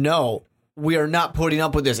 no, we are not putting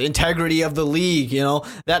up with this. Integrity of the league,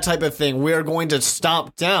 that type of thing. We are going to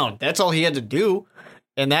stomp down. That's all he had to do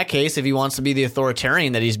in that case, if he wants to be the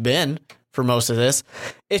authoritarian that he's been for most of this.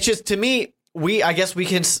 It's just, to me, I guess we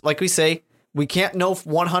can, like we say, we can't know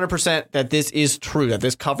 100% that this is true, that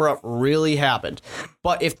this cover-up really happened.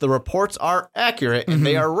 But if the reports are accurate and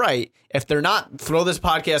they are right, if they're not, throw this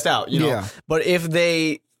podcast out, But if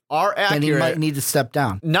they are accurate, then he might need to step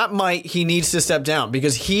down. He needs to step down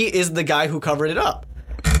because he is the guy who covered it up.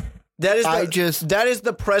 That is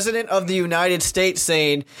the president of the United States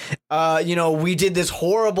saying, we did this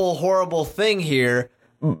horrible, horrible thing here.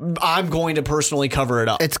 I'm going to personally cover it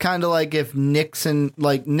up. It's kind of like if Nixon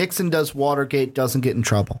does Watergate, doesn't get in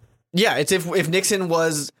trouble. Yeah, it's if Nixon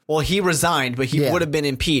was, he resigned, but he would have been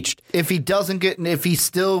impeached. If he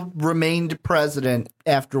still remained president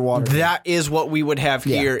after Watergate. That is what we would have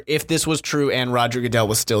here if this was true and Roger Goodell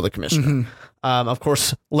was still the commissioner. Of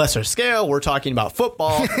course, lesser scale, we're talking about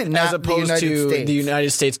football as opposed to the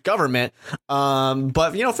United States government.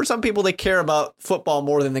 But, for some people, they care about football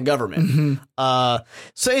more than the government.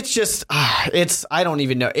 So it's just, I don't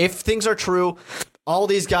even know. If things are true, all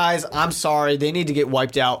these guys, I'm sorry, they need to get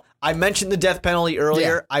wiped out. I mentioned the death penalty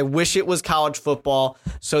earlier. Yeah. I wish it was college football,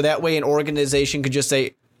 so that way an organization could just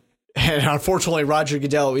say, and unfortunately Roger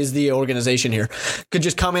Goodell is the organization here, could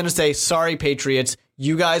just come in and say, sorry, Patriots,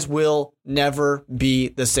 you guys will never be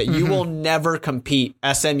the same. You will never compete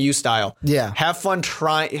SMU style. Yeah. Have fun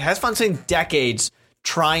spending decades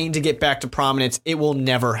trying to get back to prominence. It will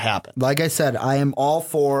never happen. Like I said, I am all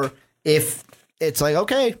for if it's like,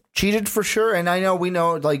 okay, cheated for sure. And we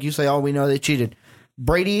know, like you say, we know they cheated.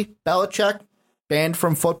 Brady, Belichick, banned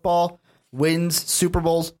from football, wins Super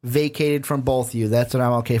Bowls, vacated from both of you. That's what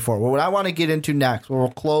I'm okay for. Well, what I want to get into next, we'll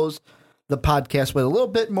close the podcast with a little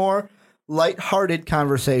bit more lighthearted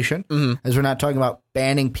conversation, as we're not talking about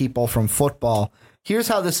banning people from football. Here's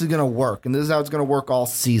how this is going to work, and this is how it's going to work all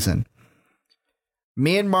season.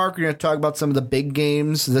 Me and Mark are going to talk about some of the big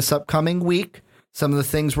games this upcoming week, some of the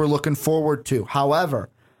things we're looking forward to. However,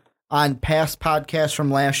 on past podcasts from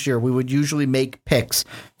last year, we would usually make picks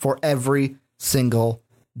for every single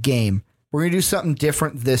game. We're going to do something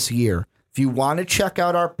different this year. If you want to check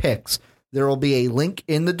out our picks, there will be a link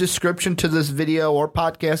in the description to this video or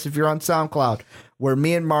podcast if you're on SoundCloud, where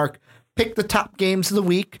me and Mark picked the top games of the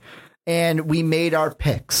week, and we made our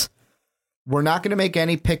picks. We're not going to make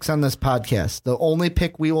any picks on this podcast. The only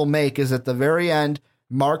pick we will make is at the very end.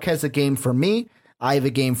 Mark has a game for me. I have a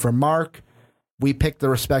game for Mark. We pick the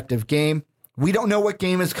respective game. We don't know what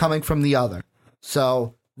game is coming from the other.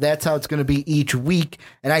 So that's how it's going to be each week.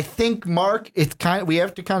 And I think, Mark, we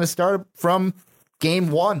have to kind of start from game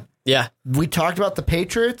one. Yeah. We talked about the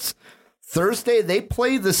Patriots. Thursday, they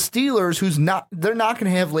play the Steelers, they're not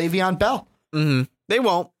going to have Le'Veon Bell. They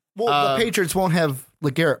won't. Well, the Patriots won't have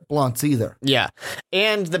LeGarrette Blount either. Yeah.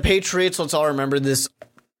 And the Patriots, let's all remember this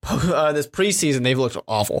preseason, they've looked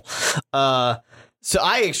awful. So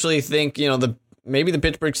I actually think, maybe the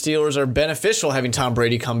Pittsburgh Steelers are beneficial having Tom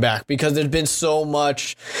Brady come back because there's been so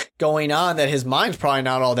much going on that his mind's probably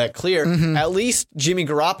not all that clear. At least Jimmy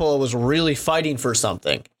Garoppolo was really fighting for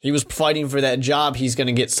something. He was fighting for that job he's going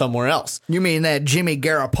to get somewhere else. You mean that Jimmy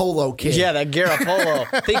Garoppolo kid? Yeah, that Garoppolo.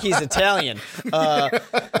 I think he's Italian.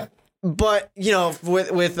 But,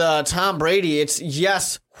 with Tom Brady, it's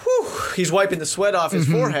he's wiping the sweat off his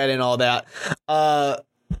forehead and all that.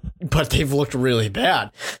 But they've looked really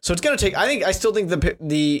bad. So it's going to take, I still think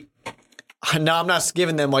now I'm not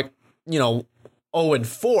giving them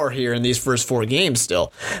 0-4 here in these first 4 games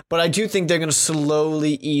still. But I do think they're going to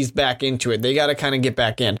slowly ease back into it. They got to kind of get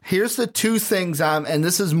back in. Here's the 2 things and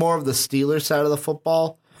this is more of the Steelers side of the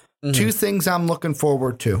football. 2 things I'm looking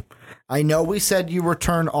forward to. I know we said you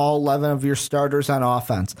return all 11 of your starters on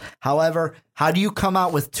offense. However, how do you come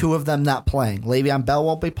out with 2 of them not playing? Le'Veon Bell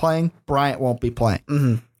won't be playing. Bryant won't be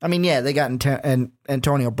playing. I mean, yeah, they got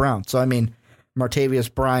Antonio Brown. So, I mean,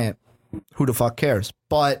 Martavius Bryant, who the fuck cares?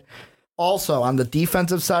 But also, on the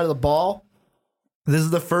defensive side of the ball, this is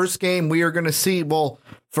the first game we are going to see. Well,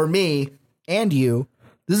 for me and you,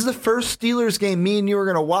 this is the first Steelers game me and you are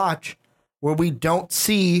going to watch where we don't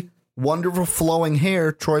see wonderful flowing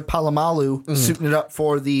hair Troy Polamalu suiting it up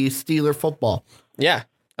for the Steeler football. Yeah,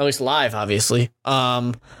 at least live, obviously.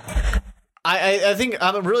 I think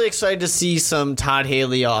I'm really excited to see some Todd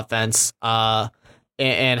Haley offense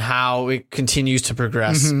and how it continues to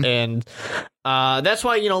progress. And that's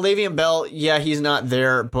why, Le'Veon Bell, yeah, he's not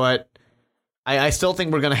there, but I still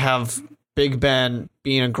think we're going to have Big Ben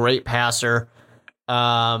being a great passer,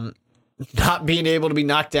 not being able to be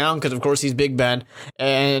knocked down because, of course, he's Big Ben.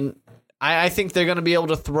 And I think they're going to be able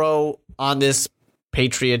to throw on this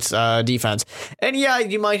Patriots defense. And yeah,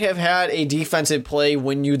 you might have had a defensive play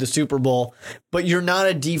win you the Super Bowl, but you're not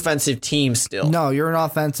a defensive team still. No, you're an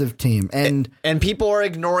offensive team. And people are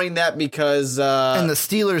ignoring that because and the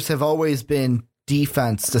Steelers have always been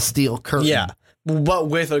defense to steal curtain. Yeah, but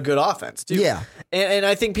with a good offense too. Yeah. And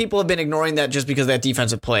I think people have been ignoring that just because of that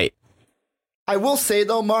defensive play. I will say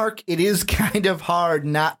though, Mark, it is kind of hard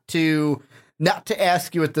not to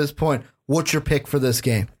ask you at this point, what's your pick for this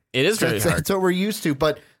game? It is very hard. That's what we're used to.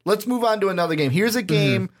 But let's move on to another game. Here's a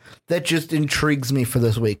game that just intrigues me for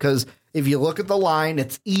this week. Because if you look at the line,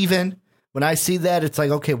 it's even. When I see that, it's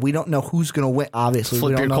like, okay, we don't know who's going to win. Obviously,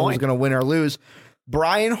 we don't know who's going to win or lose.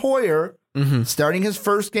 Brian Hoyer, starting his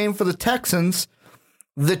first game for the Texans.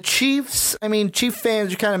 The Chiefs, Chief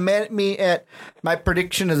fans are kind of mad at me at my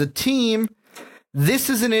prediction of the team. This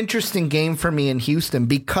is an interesting game for me in Houston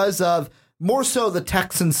because of more so the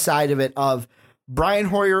Texans side of it of Brian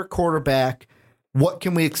Hoyer at quarterback. What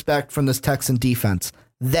can we expect from this Texan defense?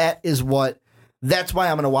 That's why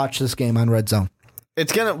I'm going to watch this game on Red Zone.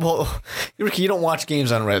 Ricky, you don't watch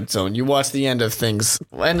games on Red Zone. You watch the end of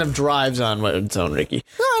drives on Red Zone, Ricky.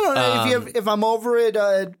 No, I don't know. If I'm over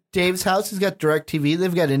at Dave's house, he's got DirecTV.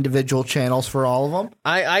 They've got individual channels for all of them.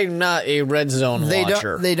 I'm not a Red Zone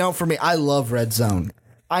watcher. They don't for me. I love Red Zone.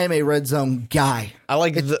 I am a Red Zone guy. I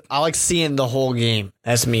like seeing the whole game.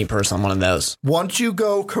 That's me personally. I'm one of those. Once you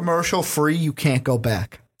go commercial free, you can't go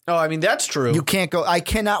back. Oh, that's true. You can't go. I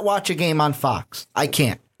cannot watch a game on Fox. I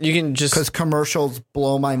can't. You can just because commercials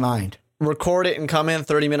blow my mind. Record it and come in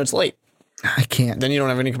 30 minutes late. I can't. Then you don't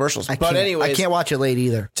have any commercials. But anyways, I can't watch it late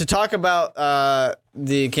either. To talk about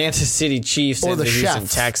the Kansas City Chiefs and the Houston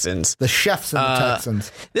Texans. The chefs and the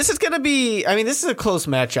Texans. This is going to be, this is a close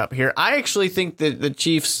matchup here. I actually think that the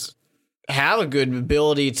Chiefs have a good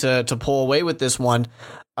ability to pull away with this one.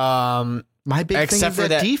 My big thing is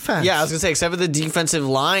that defense. Yeah, I was going to say, except for the defensive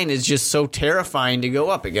line is just so terrifying to go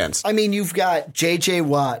up against. You've got J.J.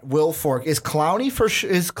 Watt, Will Fork. Is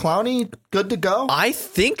Clowney good to go? I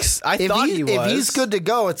think I thought he was. If he's good to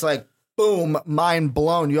go, it's like, boom, mind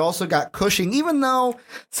blown. You also got Cushing, even though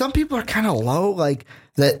some people are kind of low. Like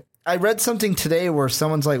that, I read something today where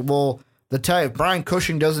someone's like, well, if Brian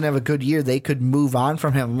Cushing doesn't have a good year, they could move on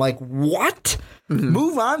from him. I'm like, what?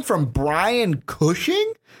 Move on from Brian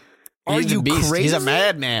Cushing? He's a beast. Crazy? He's a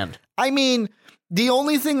madman. The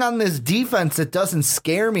only thing on this defense that doesn't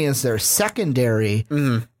scare me is their secondary.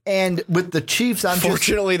 And with the Chiefs,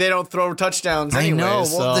 Fortunately, they don't throw touchdowns anyway. I know.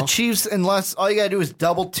 Well, the Chiefs, unless all you got to do is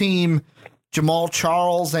double team Jamal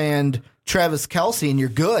Charles and Travis Kelce, and you're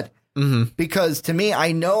good. Because to me,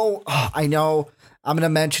 I know, I'm going to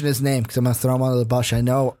mention his name because I'm going to throw him under the bus. I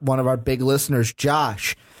know one of our big listeners,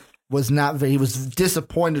 Josh, he was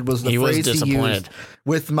disappointed was the phrase he used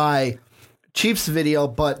with my Chiefs video.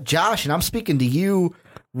 But Josh, and I'm speaking to you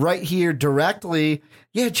right here directly,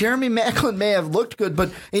 yeah, Jeremy Maclin may have looked good,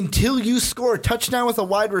 but until you score a touchdown with a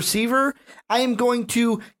wide receiver, I am going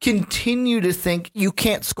to continue to think you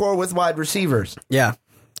can't score with wide receivers. Yeah.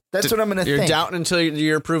 That's what I'm going to think. You're doubting until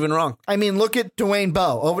you're proven wrong. I mean, look at Dwayne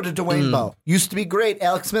Bowe. Over to Dwayne Bowe. Used to be great.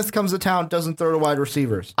 Alex Smith comes to town, doesn't throw to wide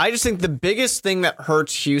receivers. I just think the biggest thing that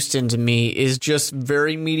hurts Houston to me is just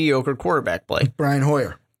very mediocre quarterback play. Brian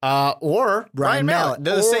Hoyer. Or Ryan Mallett.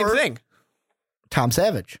 They're the same thing. Tom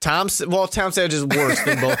Savage. Tom Savage is worse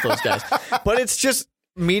than both those guys. But it's just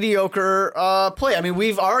mediocre play. I mean,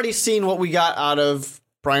 we've already seen what we got out of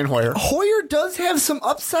Brian Hoyer. Hoyer does have some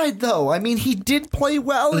upside, though. I mean, he did play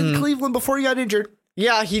well in Cleveland before he got injured.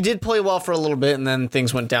 Yeah, he did play well for a little bit, and then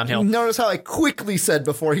things went downhill. Notice how I quickly said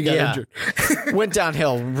before he got injured. Went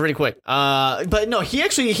downhill pretty quick. But no, he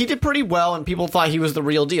did pretty well, and people thought he was the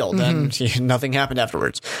real deal. Then nothing happened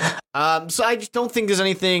afterwards. So I just don't think there's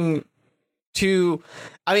anything to...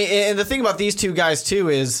 I mean, and the thing about these two guys, too,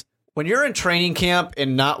 is when you're in training camp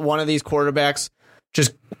and not one of these quarterbacks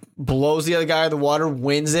just blows the other guy out of the water,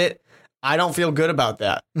 wins it, I don't feel good about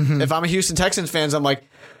that. If I'm a Houston Texans fan, I'm like,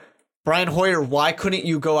 Brian Hoyer, why couldn't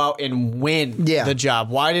you go out and win the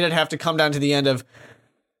job? Why did it have to come down to the end of,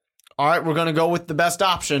 all right, we're going to go with the best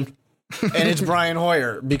option, and it's Brian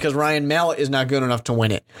Hoyer, because Ryan Mallett is not good enough to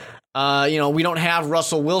win it. We don't have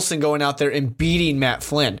Russell Wilson going out there and beating Matt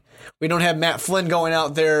Flynn. We don't have Matt Flynn going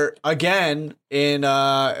out there again in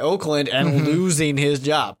Oakland and losing his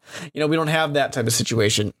job. We don't have that type of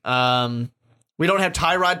situation. We don't have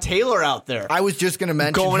Tyrod Taylor out there. I was just going to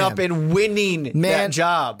mention going him. Up and winning that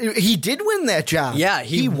job. He did win that job. Yeah,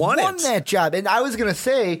 he won that job. And I was going to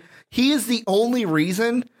say, he is the only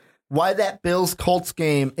reason why that Bills-Colts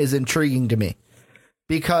game is intriguing to me.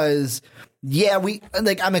 Because,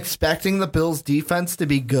 I'm expecting the Bills defense to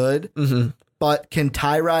be good, but can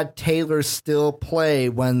Tyrod Taylor still play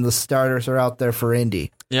when the starters are out there for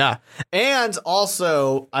Indy? Yeah. And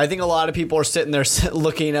also, I think a lot of people are sitting there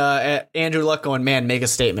looking at Andrew Luck going, man, make a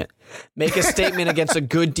statement. Make a statement against a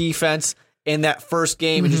good defense in that first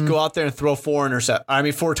game and just go out there and throw 4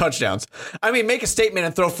 touchdowns. I mean, make a statement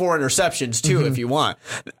and throw 4 interceptions, too, if you want.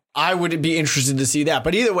 I would be interested to see that.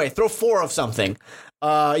 But either way, throw 4 of something. People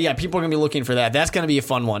are going to be looking for that. That's going to be a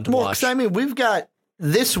fun one to watch. I mean, we've got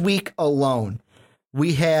this week alone,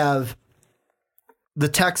 we have the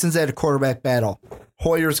Texans had a quarterback battle.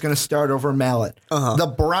 Hoyer's going to start over Mallett.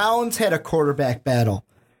 The Browns had a quarterback battle.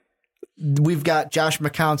 We've got Josh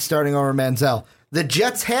McCown starting over Manziel. The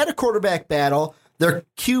Jets had a quarterback battle. Their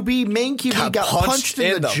main QB got punched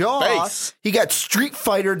in the jaw. Face. He got street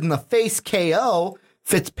fightered in the face KO.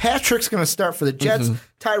 Fitzpatrick's going to start for the Jets.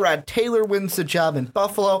 Tyrod Taylor wins the job in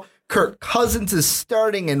Buffalo. Kirk Cousins is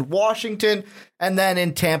starting in Washington. And then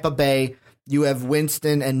in Tampa Bay, you have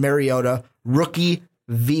Winston and Mariota, rookie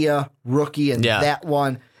via rookie, and that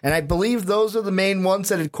one. And I believe those are the main ones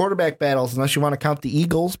that had quarterback battles, unless you want to count the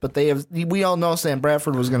Eagles. But we all know Sam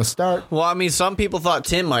Bradford was going to start. Well, I mean, some people thought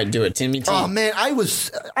Tim might do it. Timmy T. Oh man, I was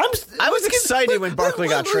excited when Barkley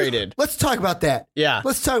got traded. Let's talk about that. Yeah,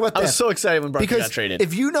 let's talk about that. I was so excited when Barkley got traded.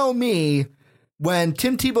 If you know me, when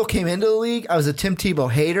Tim Tebow came into the league, I was a Tim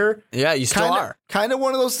Tebow hater. Yeah, you still are. Kind of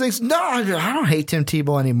one of those things. No, I don't hate Tim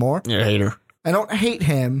Tebow anymore. You're a hater. I don't hate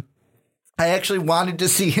him. I actually wanted to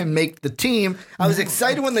see him make the team. I was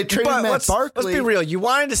excited when they traded Matt Barkley. Let's be real. You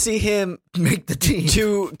wanted to see him make the team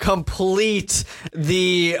to complete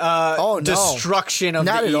the destruction of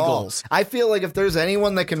the Eagles. I feel like if there's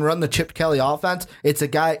anyone that can run the Chip Kelly offense, it's a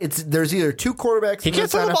guy. There's either 2 quarterbacks in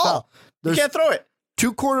this NFL. The ball. He can't throw it.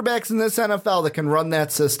 2 quarterbacks in this NFL that can run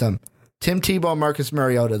that system. Tim Tebow, Marcus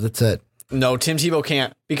Mariota. That's it. No, Tim Tebow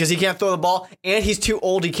can't, because he can't throw the ball, and he's too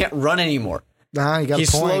old. He can't run anymore.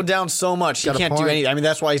 He's slowed down so much. He can't do anything. I mean,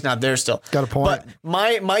 that's why he's not there still. Got a point.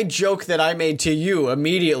 But my joke that I made to you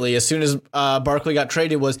immediately as soon as Barkley got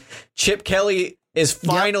traded was Chip Kelly is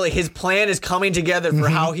finally, his plan is coming together for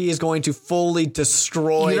how he is going to fully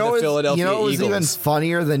destroy the Philadelphia Eagles. You know what was even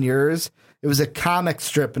funnier than yours? It was a comic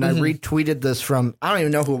strip, and I retweeted this from, I don't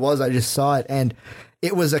even know who it was. I just saw it. And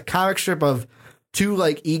it was a comic strip of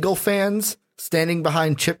 2 Eagle fans standing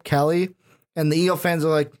behind Chip Kelly. And the Eagle fans are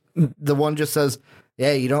like, the one just says,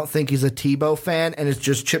 yeah, you don't think he's a Tebow fan? And it's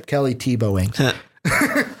just Chip Kelly Tebowing.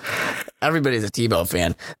 Everybody's a Tebow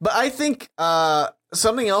fan. But I think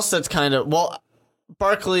something else that's kind of,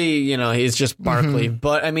 Barkley, he's just Barkley.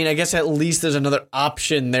 But, I mean, I guess at least there's another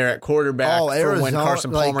option there at quarterback for when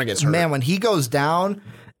Carson Palmer gets hurt. Man, when he goes down,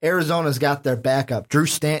 Arizona's got their backup. Drew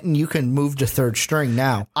Stanton, you can move to 3rd string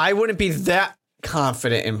now. I wouldn't be that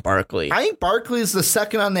confident in Barkley. I think Barkley's the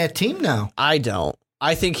second on that team now. I don't.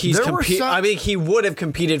 I think I think he would have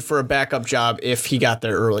competed for a backup job if he got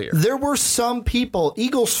there earlier. There were some people,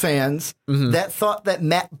 Eagles fans, that thought that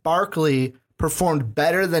Matt Barkley performed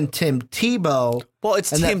better than Tim Tebow. Well, it's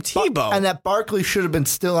Tim Tebow. And that Barkley should have been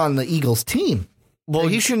still on the Eagles team. Well,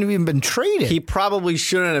 he shouldn't have even been traded. He probably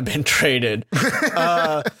shouldn't have been traded.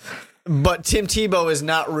 But Tim Tebow is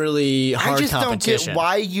not really hard competition. I just don't get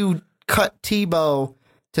why you cut Tebow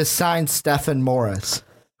to sign Stephen Morris,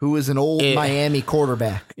 who is an old Miami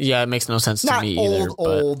quarterback. Yeah, it makes no sense to me either. Not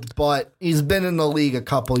old, but he's been in the league a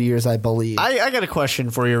couple years, I believe. I got a question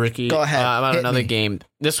for you, Ricky. Go ahead. About another game.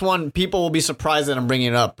 This one, people will be surprised that I'm bringing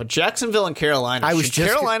it up, but Jacksonville and Carolina. Should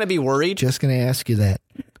Carolina be worried? Just going to ask you that.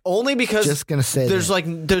 Only because just gonna say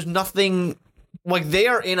there's nothing, like they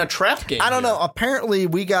are in a trap game. I don't know. Apparently,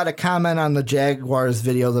 we got a comment on the Jaguars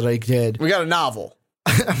video that I did. We got a novel.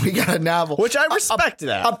 We got a novel. Which I respect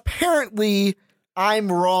that. Apparently,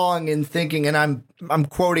 I'm wrong in thinking, and I'm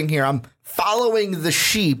quoting here, I'm following the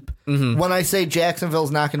sheep when I say Jacksonville's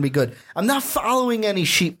not going to be good. I'm not following any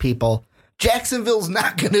sheep, people. Jacksonville's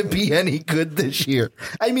not going to be any good this year.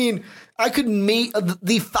 I mean, I could meet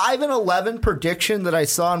the 5-11 prediction that I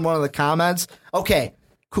saw in one of the comments. Okay,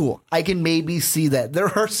 cool. I can maybe see that.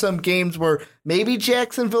 There are some games where maybe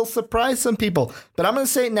Jacksonville surprised some people, but I'm going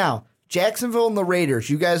to say it now. Jacksonville and the Raiders,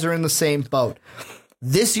 you guys are in the same boat.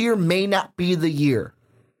 This year may not be the year.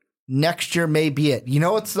 Next year may be it. You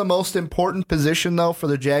know what's the most important position, though, for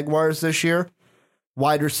the Jaguars this year?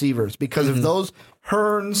 Wide receivers. Because if those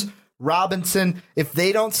Hearns, Robinson, if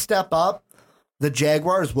they don't step up, the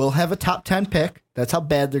Jaguars will have a top 10 pick. That's how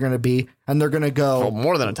bad they're going to be. And they're going to go...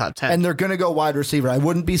 more than a top 10. And they're going to go wide receiver. I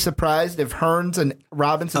wouldn't be surprised if Hearns and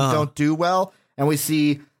Robinson don't do well, and we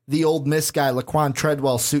see the old Miss guy, Laquan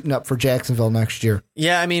Treadwell, suiting up for Jacksonville next year.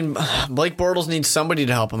 Yeah, I mean, Blake Bortles needs somebody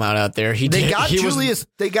to help him out there. They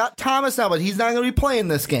got Thomas now, but he's not going to be playing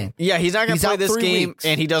this game. Yeah, he's not going to play this game,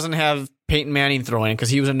 and he doesn't have Peyton Manning throwing because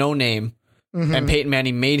he was a no-name, and Peyton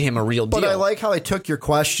Manning made him a real deal. But I like how I took your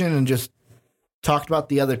question and just talked about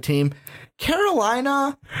the other team.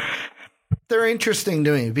 Carolina, they're interesting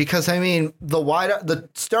to me because, I mean, the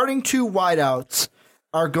starting two wideouts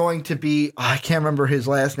are going to be, I can't remember his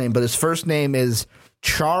last name, but his first name is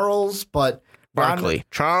Charles, but Barkley.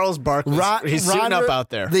 Charles Barkley. He's suiting up out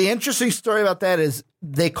there. The interesting story about that is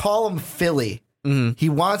they call him Philly. He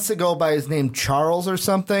wants to go by his name Charles or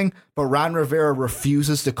something, but Ron Rivera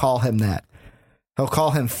refuses to call him that. He'll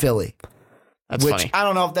call him Philly. That's which funny. I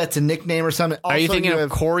don't know if that's a nickname or something. Also, are you thinking of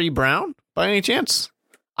Corey Brown by any chance?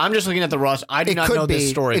 I'm just looking at the roster. I do not know this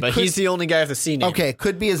story, but he's the only guy with a C name. Okay, it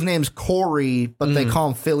could be his name's Corey, but they call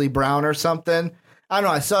him Philly Brown or something. I don't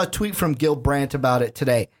know. I saw a tweet from Gil Brandt about it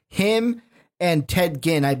today. Him and Ted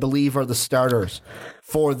Ginn, I believe, are the starters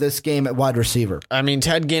for this game at wide receiver. I mean,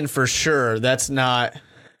 Ted Ginn for sure. That's not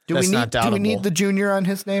doubtable. Do we need the junior on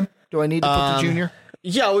his name? Do I need to put the junior?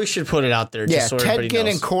 Yeah, we should put it out there. Just so Ted Ginn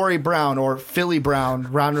knows. And Corey Brown or Philly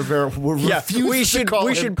Brown, Ron Rivera will refuse we should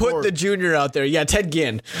put Corey. the junior out there. Yeah, Ted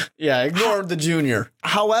Ginn. Yeah, ignore the junior.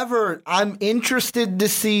 However, I'm interested to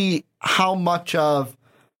see how much of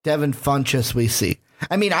Devin Funchess we see.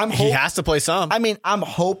 I mean, he has to play some. I mean, I'm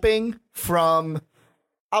hoping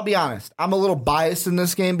I'll be honest, I'm a little biased in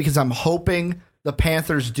this game because I'm hoping the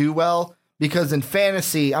Panthers do well because in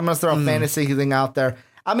fantasy, I'm going to throw a fantasy thing out there.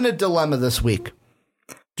 I'm in a dilemma this week.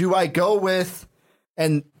 Do I go with,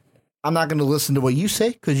 and I'm not going to listen to what you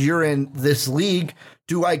say because you're in this league.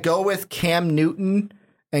 Do I go with Cam Newton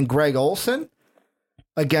and Greg Olsen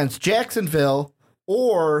against Jacksonville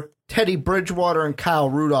or Teddy Bridgewater and Kyle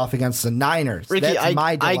Rudolph against the Niners? Ricky, That's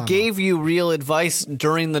my dilemma. I gave you real advice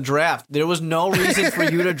during the draft. There was no reason for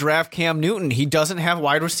you to draft Cam Newton. He doesn't have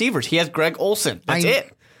wide receivers. He has Greg Olsen. That's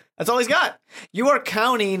it. That's all he's got. You are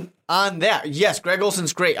counting on that. Yes, Greg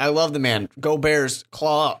Olsen's great. I love the man. Go Bears,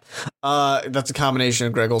 claw up. That's a combination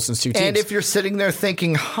of Greg Olsen's two teams. And if you're sitting there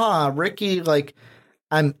thinking, Ricky,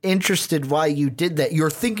 I'm interested why you did that.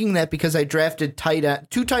 You're thinking that because I drafted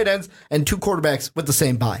two tight ends and two quarterbacks with the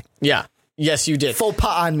same bye. Yeah. Yes, you did. Faux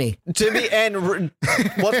pas on me. To the end,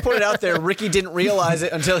 let's put it out there. Ricky didn't realize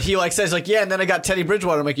it until he says yeah, and then I got Teddy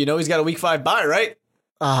Bridgewater. I'm like, he's got a week 5 bye, right?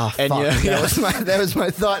 That was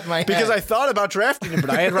my thought in my head. Because I thought about drafting him,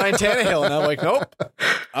 but I had Ryan Tannehill, and I'm like, nope.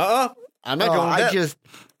 I'm not going with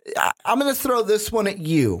that. I'm going to throw this one at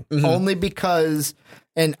you, only because,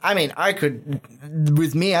 and I mean, I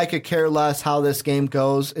could care less how this game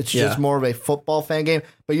goes. It's just more of a football fan game,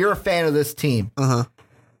 but you're a fan of this team.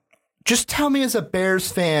 Just tell me as a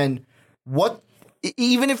Bears fan,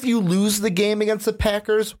 even if you lose the game against the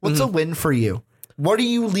Packers, what's a win for you? What are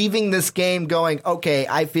you leaving this game going, okay,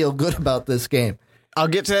 I feel good about this game? I'll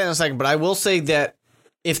get to that in a second, but I will say that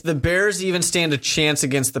if the Bears even stand a chance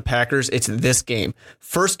against the Packers, it's this game.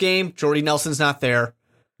 First game, Jordy Nelson's not there.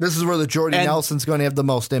 This is where the Jordy Nelson's going to have the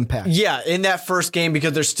most impact. Yeah, in that first game,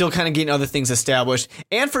 because they're still kind of getting other things established.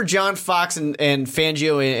 And for John Fox and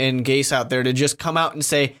Fangio and Gase out there to just come out and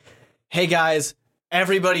say, hey, guys,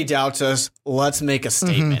 everybody doubts us. Let's make a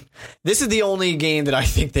statement. This is the only game that I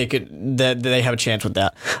think that they have a chance with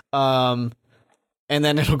that. And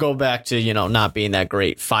then it'll go back to, not being that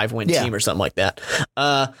great 5-win team or something like that.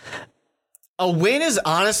 A win is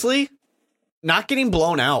honestly not getting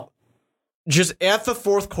blown out. Just at the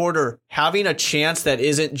fourth quarter, having a chance that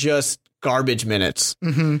isn't just garbage minutes.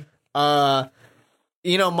 Mike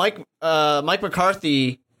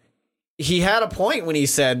McCarthy, he had a point when he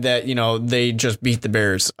said that, they just beat the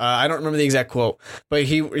Bears. I don't remember the exact quote, but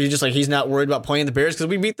he's just like, he's not worried about playing the Bears because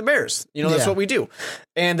we beat the Bears. That's what we do.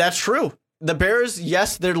 And that's true. The Bears,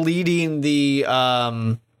 yes, they're leading the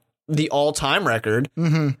all-time record,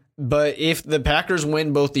 but if the Packers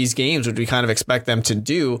win both these games, which we kind of expect them to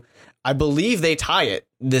do, I believe they tie it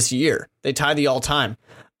this year. They tie the all-time.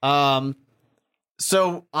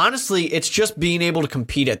 So honestly, it's just being able to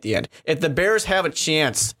compete at the end. If the Bears have a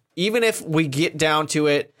chance, even if we get down to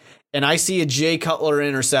it and I see a Jay Cutler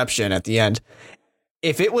interception at the end,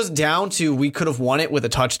 if it was down to we could have won it with a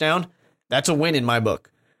touchdown, that's a win in my book.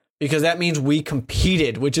 Because that means we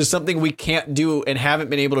competed, which is something we can't do and haven't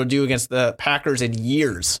been able to do against the Packers in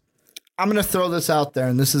years. I'm going to throw this out there,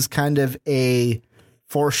 and this is kind of a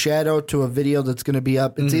foreshadow to a video that's going to be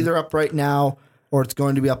up. It's either up right now or it's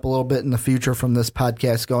going to be up a little bit in the future from this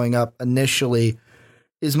podcast going up initially.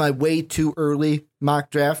 Is my way too early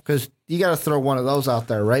mock draft? Because you got to throw one of those out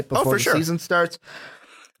there, right? Before the season starts.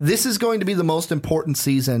 This is going to be the most important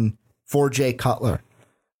season for Jay Cutler.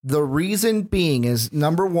 The reason being is,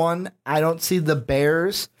 number one, I don't see the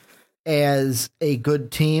Bears as a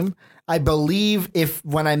good team. I believe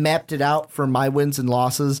when I mapped it out for my wins and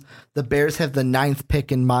losses, the Bears have the 9th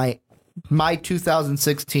pick in my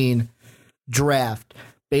 2016 draft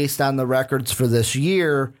based on the records for this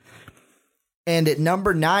year. And at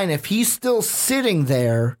number 9, if he's still sitting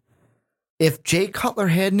there, if Jay Cutler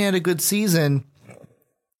hadn't had a good season,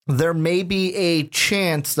 there may be a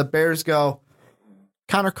chance the Bears go,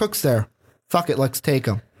 Connor Cook's there. Fuck it, let's take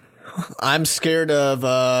him. I'm scared of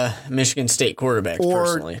Michigan State quarterbacks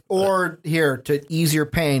personally. Or here, to ease your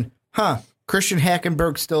pain, Christian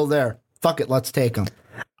Hackenberg's still there. Fuck it, let's take him.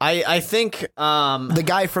 I think the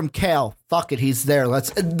guy from Cal, fuck it, he's there.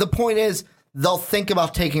 The point is, they'll think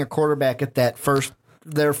about taking a quarterback at their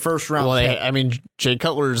first round. Well, Jay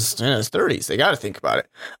Cutler's in his 30s. They got to think about it.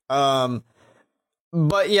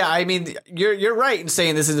 But yeah, you're right in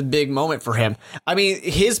saying this is a big moment for him.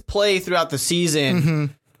 His play throughout the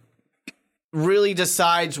season really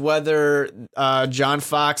decides whether John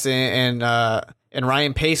Fox and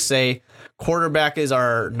Ryan Pace say quarterback is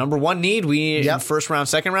our number one need. We need it in first round,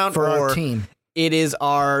 second round, for our team. It is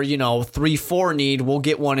our 3-4 need. We'll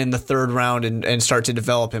get one in the third round and start to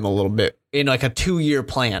develop him a little bit in like a 2-year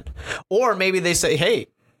plan. Or maybe they say, hey,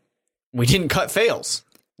 we didn't cut Fales.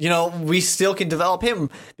 We still can develop him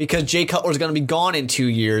because Jay Cutler's going to be gone in 2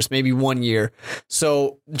 years, maybe 1 year.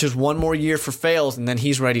 So just one more year for Fales, and then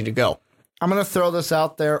he's ready to go. I'm going to throw this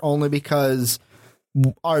out there only because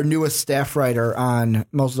our newest staff writer on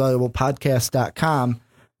mostvaluablepodcast.com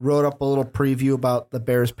wrote up a little preview about the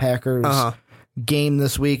Bears-Packers game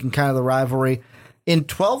this week and kind of the rivalry. In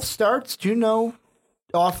 12 starts, do you know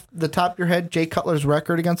off the top of your head Jay Cutler's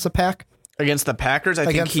record against the Pack? Against the Packers?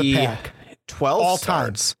 I think the Pack. 12 all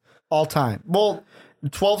starts. All time. Well,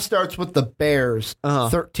 12 starts with the Bears,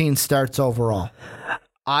 13 starts overall.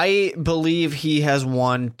 I believe he has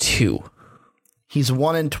won 2. He's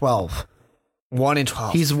 1-12.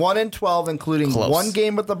 1-12. He's 1-12, including one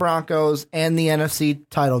game with the Broncos and the NFC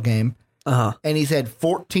title game. And he's had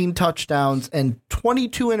 14 touchdowns and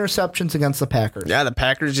 22 interceptions against the Packers. Yeah, the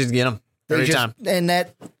Packers just get him every time. And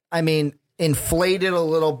that, inflated a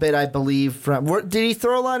little bit, I believe. Did he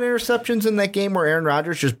throw a lot of interceptions in that game where Aaron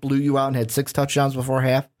Rodgers just blew you out and had 6 touchdowns before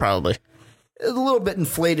half? Probably. A little bit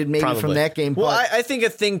inflated maybe from that game. Well, I think a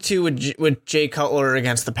thing, too, with Jay Cutler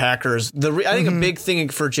against the Packers, I think a big thing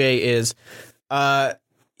for Jay is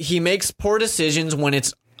he makes poor decisions when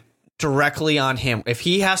it's directly on him. If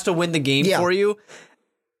he has to win the game for you,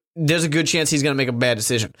 there's a good chance he's going to make a bad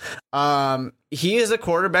decision. He is a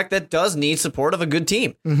quarterback that does need support of a good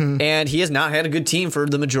team. And he has not had a good team for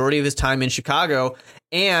the majority of his time in Chicago.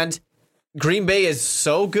 And Green Bay is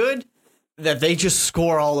so good that they just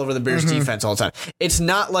score all over the Bears defense all the time. It's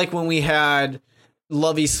not like when we had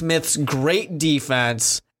Lovie Smith's great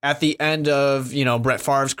defense at the end of, Brett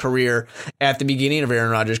Favre's career, at the beginning of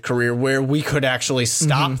Aaron Rodgers' career, where we could actually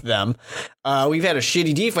stop them. We've had a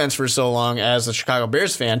shitty defense for so long as a Chicago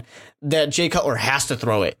Bears fan that Jay Cutler has to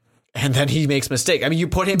throw it. And then he makes mistakes. I mean, you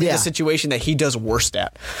put him in a situation that he does worst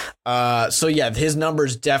at. So, his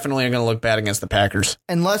numbers definitely are going to look bad against the Packers.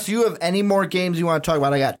 Unless you have any more games you want to talk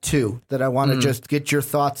about, I got two that I want to just get your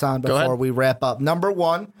thoughts on before we wrap up. Number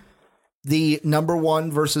one, the number 1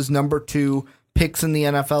 versus number 2 picks in the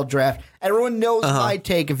NFL draft. Everyone knows my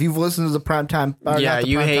take. If you've listened to the primetime, the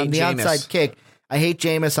onside kick. I hate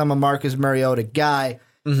Jameis. I'm a Marcus Mariota guy.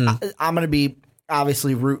 I'm going to be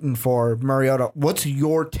obviously rooting for Mariota. What's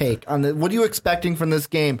your take on what are you expecting from this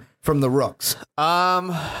game from the Rooks?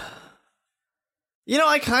 I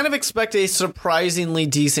kind of expect a surprisingly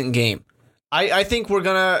decent game. I think we're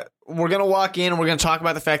gonna walk in and we're gonna talk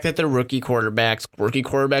about the fact that they're rookie quarterbacks. Rookie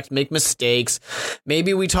quarterbacks make mistakes.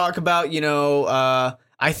 Maybe we talk about,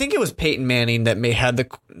 I think it was Peyton Manning that I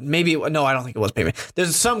don't think it was Peyton Manning.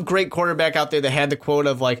 There's some great quarterback out there that had the quote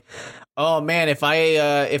of like, oh man, if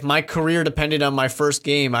my career depended on my first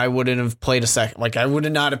game, I wouldn't have played a second. Like I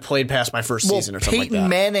would not have played past my first season or something like that. Peyton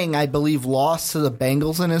Manning, I believe, lost to the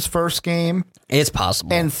Bengals in his first game. It's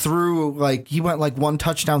possible. And he went 1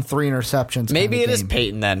 touchdown, 3 interceptions. Maybe it is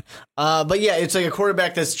Peyton then. But yeah, it's like a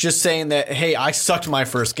quarterback that's just saying that, hey, I sucked my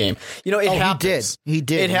first game. It happens. He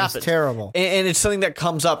did. It happens. It's terrible. And it's something that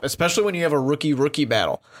comes up, especially when you have a rookie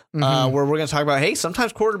battle, where we're going to talk about, hey,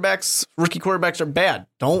 sometimes rookie quarterbacks are bad.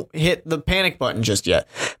 Don't hit the panic button just yet.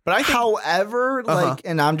 But I think, however,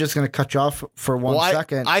 and I'm just going to cut you off for one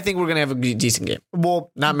second. I think we're going to have a decent game. Well,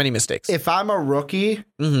 not many mistakes. If I'm a rookie,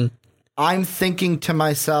 I'm thinking to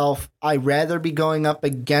myself, I'd rather be going up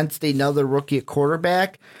against another rookie at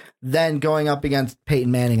quarterback than going up against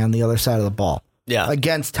Peyton Manning on the other side of the ball. Yeah.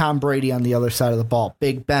 Against Tom Brady on the other side of the ball.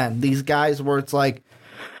 Big Ben. These guys where it's like,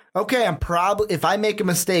 okay, if I make a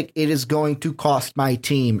mistake, it is going to cost my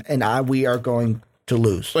team and we are going to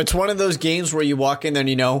lose. It's one of those games where you walk in there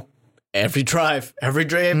and every drive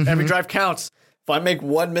counts. If I make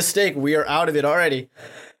one mistake, we are out of it already.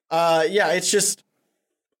 It's just,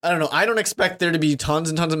 I don't know. I don't expect there to be tons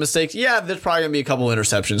and tons of mistakes. Yeah, there's probably going to be a couple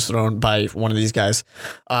interceptions thrown by one of these guys.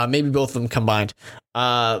 Maybe both of them combined.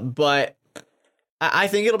 But I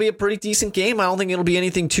think it'll be a pretty decent game. I don't think it'll be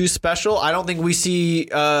anything too special. I don't think we see,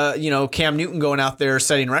 Cam Newton going out there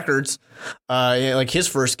setting records like his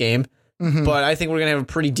first game. But I think we're going to have a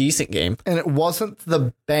pretty decent game. And it wasn't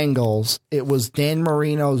the Bengals. It was Dan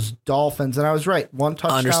Marino's Dolphins. And I was right. 1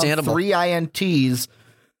 touchdown, 3 INTs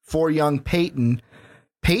for young Peyton.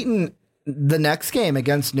 Peyton, the next game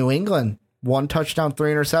against New England, 1 touchdown,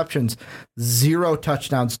 3 interceptions, 0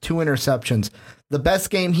 touchdowns, 2 interceptions. The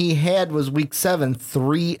best game he had was week 7,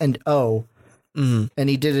 3-0. And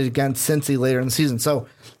he did it against Cincy later in the season. So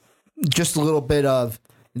just a little bit of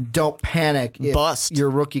don't panic if bust your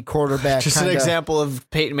rookie quarterback. Just an example of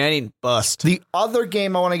Peyton Manning bust. The other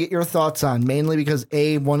game I want to get your thoughts on, mainly because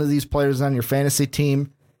A, one of these players is on your fantasy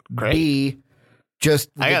team. Great. B,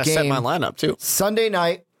 I got to set my lineup too. Sunday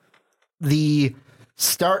night, the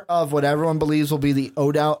start of what everyone believes will be the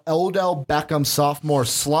Odell Beckham sophomore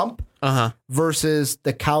slump versus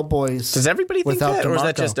the Cowboys. Does everybody think that, or is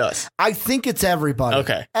that just us? I think it's everybody.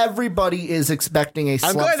 Okay. Everybody is expecting a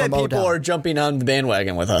slump from Odell. I'm glad that people are jumping on the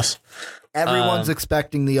bandwagon with us. Everyone's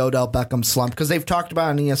expecting the Odell Beckham slump because they've talked about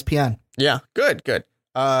it on ESPN. Yeah, good.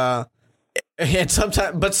 And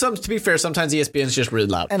sometimes, to be fair, sometimes ESPN is just really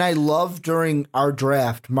loud. And I love during our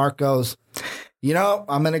draft, Mark goes, I'm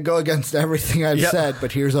going to go against everything I've said,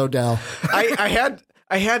 but here's Odell. I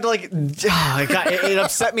had it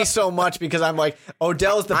upset me so much because I'm like,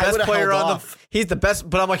 Odell is the best player he's the best,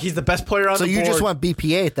 but I'm like, he's the best player on the board. So you just went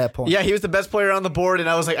BPA at that point. Yeah, he was the best player on the board, and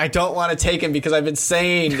I was like, I don't want to take him because I've been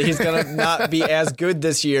saying he's going to not be as good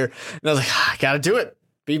this year. And I was like, I got to do it.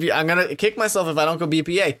 I'm going to kick myself if I don't go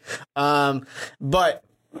BPA. I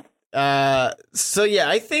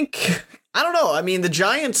think, I don't know. I mean, the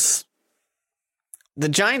Giants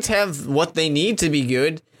have what they need to be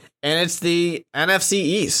good, and it's the NFC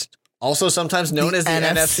East, also sometimes known as the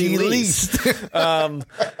NFC least.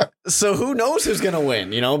 So who knows who's going to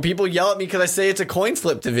win? People yell at me because I say it's a coin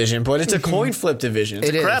flip division, but it's a coin flip division.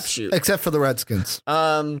 It's a crapshoot. Except for the Redskins.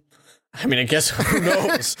 I guess who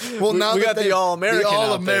knows? Well, now we got the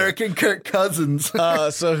All-American Kirk Cousins.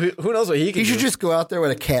 So who knows what he can do? He should just go out there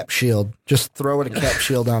with a cap shield. Just throw it a cap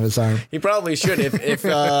shield on his arm. He probably should.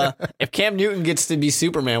 If Cam Newton gets to be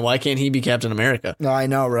Superman, why can't he be Captain America? No, I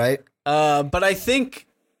know, right? But I think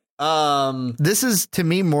This is, to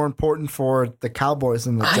me, more important for the Cowboys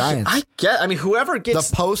than the Giants. I mean, whoever gets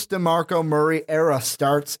the post-DeMarco Murray era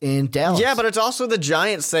starts in Dallas. Yeah, but it's also the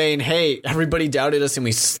Giants saying, hey, everybody doubted us and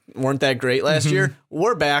we weren't that great last year.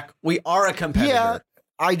 We're back. We are a competitor. Yeah,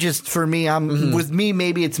 with me,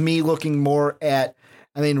 maybe it's me looking more at,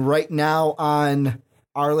 right now on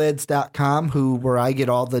ourlads.com, where I get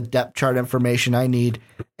all the depth chart information I need.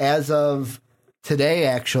 As of today,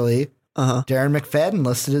 actually, Darren McFadden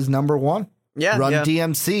listed as number one. Yeah, Run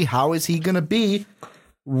DMC. How is he going to be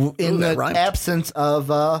in the absence of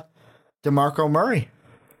DeMarco Murray?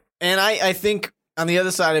 And I think on the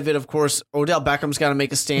other side of it, of course, Odell Beckham's got to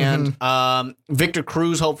make a stand. Victor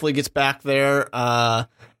Cruz hopefully gets back there.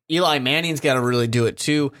 Eli Manning's got to really do it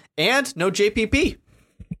too. And no JPP.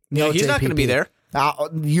 He's not going to be there.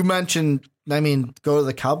 You mentioned, go to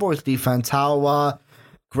the Cowboys defense. How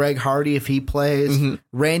Greg Hardy, if he plays.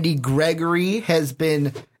 Randy Gregory has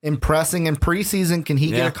been impressing in preseason. Can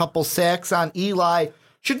he get a couple sacks on Eli?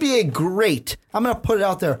 Should be a great, I'm going to put it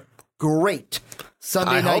out there, great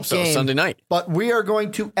Sunday night game. Sunday night. But we are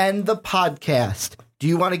going to end the podcast. Do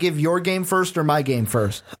you want to give your game first or my game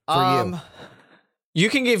first for you? You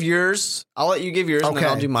can give yours. I'll let you give yours, and then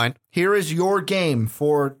I'll do mine. Here is your game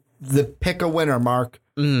for the pick a winner, Mark.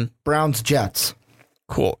 Browns, Jets.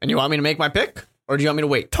 Cool. And you want me to make my pick, or do you want me to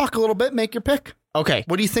wait? Talk a little bit. Make your pick. Okay.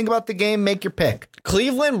 What do you think about the game? Make your pick.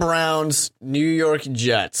 Cleveland Browns, New York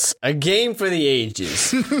Jets. A game for the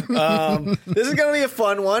ages. This is going to be a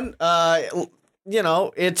fun one.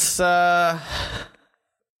 It's... I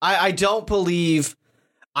don't believe...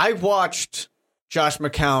 I watched Josh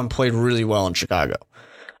McCown played really well in Chicago.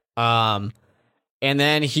 And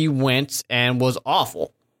then he went and was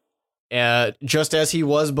awful. Just as he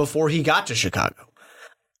was before he got to Chicago.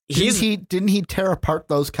 Didn't he tear apart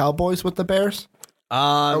those Cowboys with the Bears?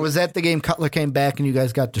 Or was that the game Cutler came back and you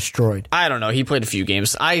guys got destroyed? I don't know. He played a few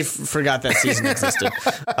games. I forgot that season existed.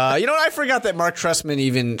 You know what? I forgot that Mark Trestman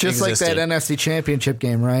even existed. Just like that NFC Championship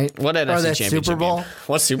game, right? What NFC Championship Super Bowl? Game?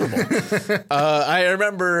 What Super Bowl? I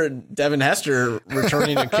remember Devin Hester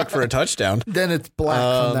returning a kick for a touchdown. Then it's black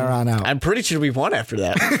from there on out. I'm pretty sure we won after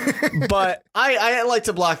that. But I like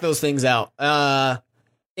to block those things out. And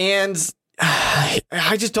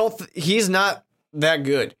I just don't... he's not that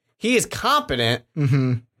good. He is competent,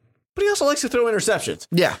 but he also likes to throw interceptions.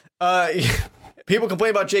 Yeah. People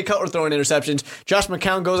complain about Jay Cutler throwing interceptions. Josh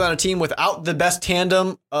McCown goes on a team without the best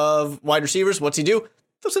tandem of wide receivers. What's he do?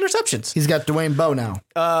 Those interceptions. He's got Dwayne Bowe now.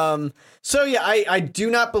 I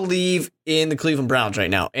do not believe in the Cleveland Browns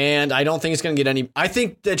right now. And I don't think it's going to get any... I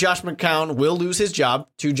think that Josh McCown will lose his job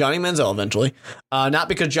to Johnny Manziel eventually. Not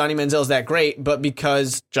because Johnny Manziel is that great, but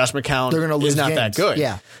because Josh McCown is not that good.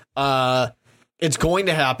 Yeah. It's going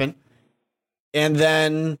to happen. And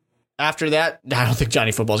then after that, I don't think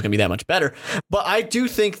Johnny football is going to be that much better. But I do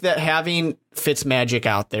think that having Fitzmagic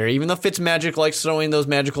out there, even though Fitzmagic likes throwing those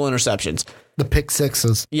magical interceptions. The pick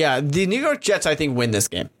sixes. Yeah, the New York Jets, I think, win this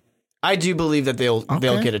game. I do believe that they'll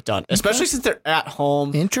get it done, especially since they're at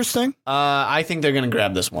home. Interesting. I think they're going to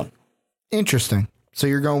grab this one. Interesting. So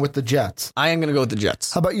you're going with the Jets. I am going to go with the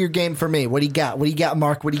Jets. How about your game for me? What do you got? What do you got,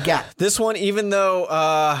 Mark? What do you got? This one, even though,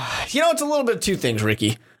 it's a little bit of two things,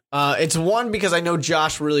 Ricky. It's one, because I know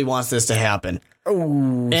Josh really wants this to happen.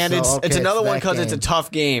 Oh, and it's another one because it's a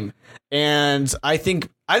tough game. And I think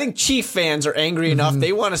Chief fans are angry enough.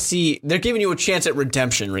 They want to see, they're giving you a chance at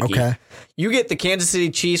redemption, Ricky. Okay. You get the Kansas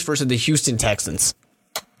City Chiefs versus the Houston Texans.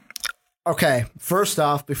 Okay. First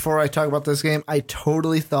off, before I talk about this game, I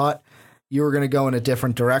totally thought you were going to go in a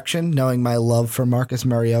different direction, knowing my love for Marcus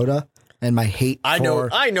Mariota and my hate for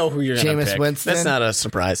I know who you're going to pick. Winston. That's not a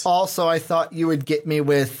surprise. Also, I thought you would get me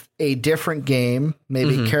with a different game,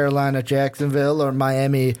 maybe Carolina, Jacksonville, or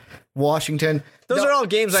Miami, Washington. Those are all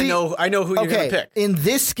games I know who you're going to pick. In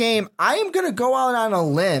this game, I am going to go out on a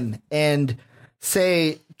limb and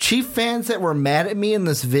say, Chief fans that were mad at me in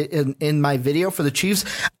this in my video for the Chiefs,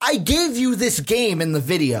 I gave you this game in the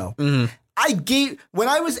video. When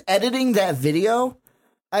I was editing that video,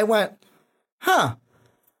 I went,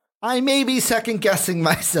 I may be second guessing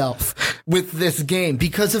myself with this game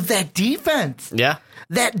because of that defense. Yeah.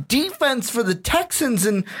 That defense for the Texans,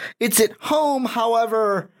 and it's at home.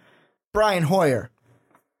 However, Brian Hoyer.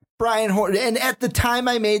 And at the time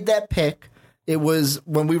I made that pick, it was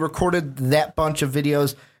when we recorded that bunch of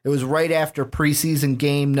videos. It was right after preseason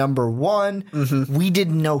game number 1. We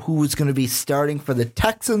didn't know who was going to be starting for the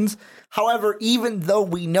Texans. However, even though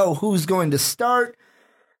we know who's going to start,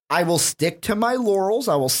 I will stick to my laurels.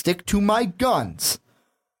 I will stick to my guns.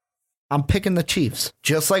 I'm picking the Chiefs,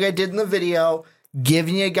 just like I did in the video,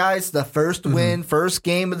 giving you guys the first win, first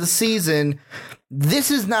game of the season.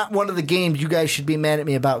 this is not one of the games you guys should be mad at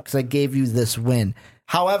me about because I gave you this win.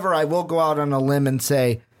 However, I will go out on a limb and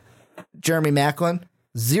say, Jeremy Maclin,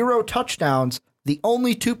 0 touchdowns. The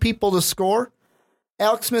only 2 people to score,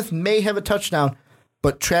 Alex Smith may have a touchdown,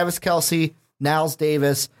 but Travis Kelce, Niles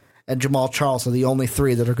Davis, and Jamal Charles are the only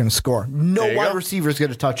 3 that are going to score. No wide receivers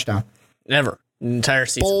get a touchdown. Never. Entire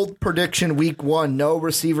season. Bold prediction week 1. No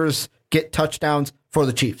receivers get touchdowns for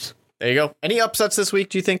the Chiefs. There you go. Any upsets this week,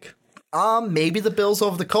 do you think? Maybe the Bills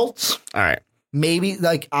over the Colts. All right. Maybe,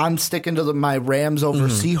 like, I'm sticking to my Rams over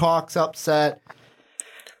Seahawks upset.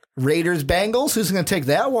 Raiders Bengals. Who's going to take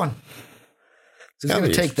that one? Who's going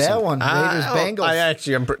to take that one? Raiders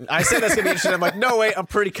Bengals. I said that's going to be interesting. I'm like, no, wait, I'm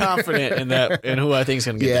pretty confident in who I think is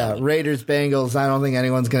going to get that one. Raiders Bengals. I don't think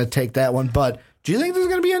anyone's going to take that one. But do you think there's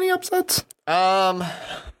going to be any upsets?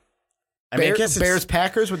 I guess Bears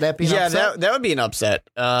Packers, would that be an upset? Yeah, that would be an upset.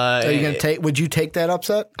 Are you going to take? Would you take that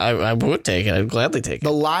upset? I would take it. I'd gladly take it.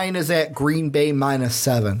 The line is at Green Bay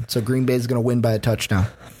 -7, so Green Bay is going to win by a touchdown.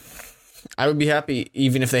 I would be happy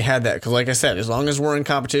even if they had that because, like I said, as long as we're in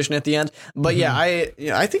competition at the end. But I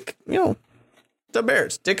think the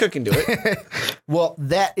Bears, Dick Cook can do it. Well,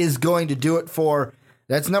 that is going to do it for.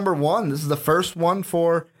 That's number 1. This is the first one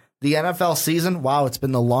for the NFL season. Wow, it's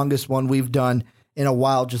been the longest one we've done in a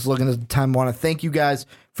while. Just looking at the time, I want to thank you guys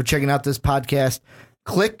for checking out this podcast.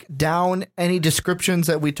 Click down any descriptions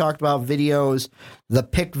that we talked about, videos, the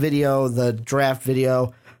pick video, the draft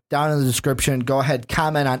video, down in the description. Go ahead,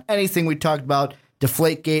 comment on anything we talked about.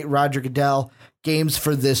 Deflategate, Roger Goodell, games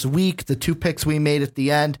for this week, the 2 picks we made at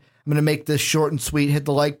the end. I'm going to make this short and sweet. Hit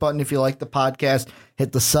the like button if you like the podcast.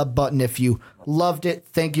 Hit the sub button if you loved it.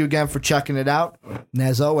 Thank you again for checking it out. And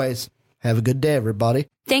as always, have a good day, everybody.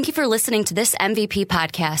 Thank you for listening to this MVP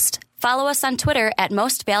podcast. Follow us on Twitter at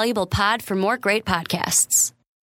Most Valuable Pod for more great podcasts.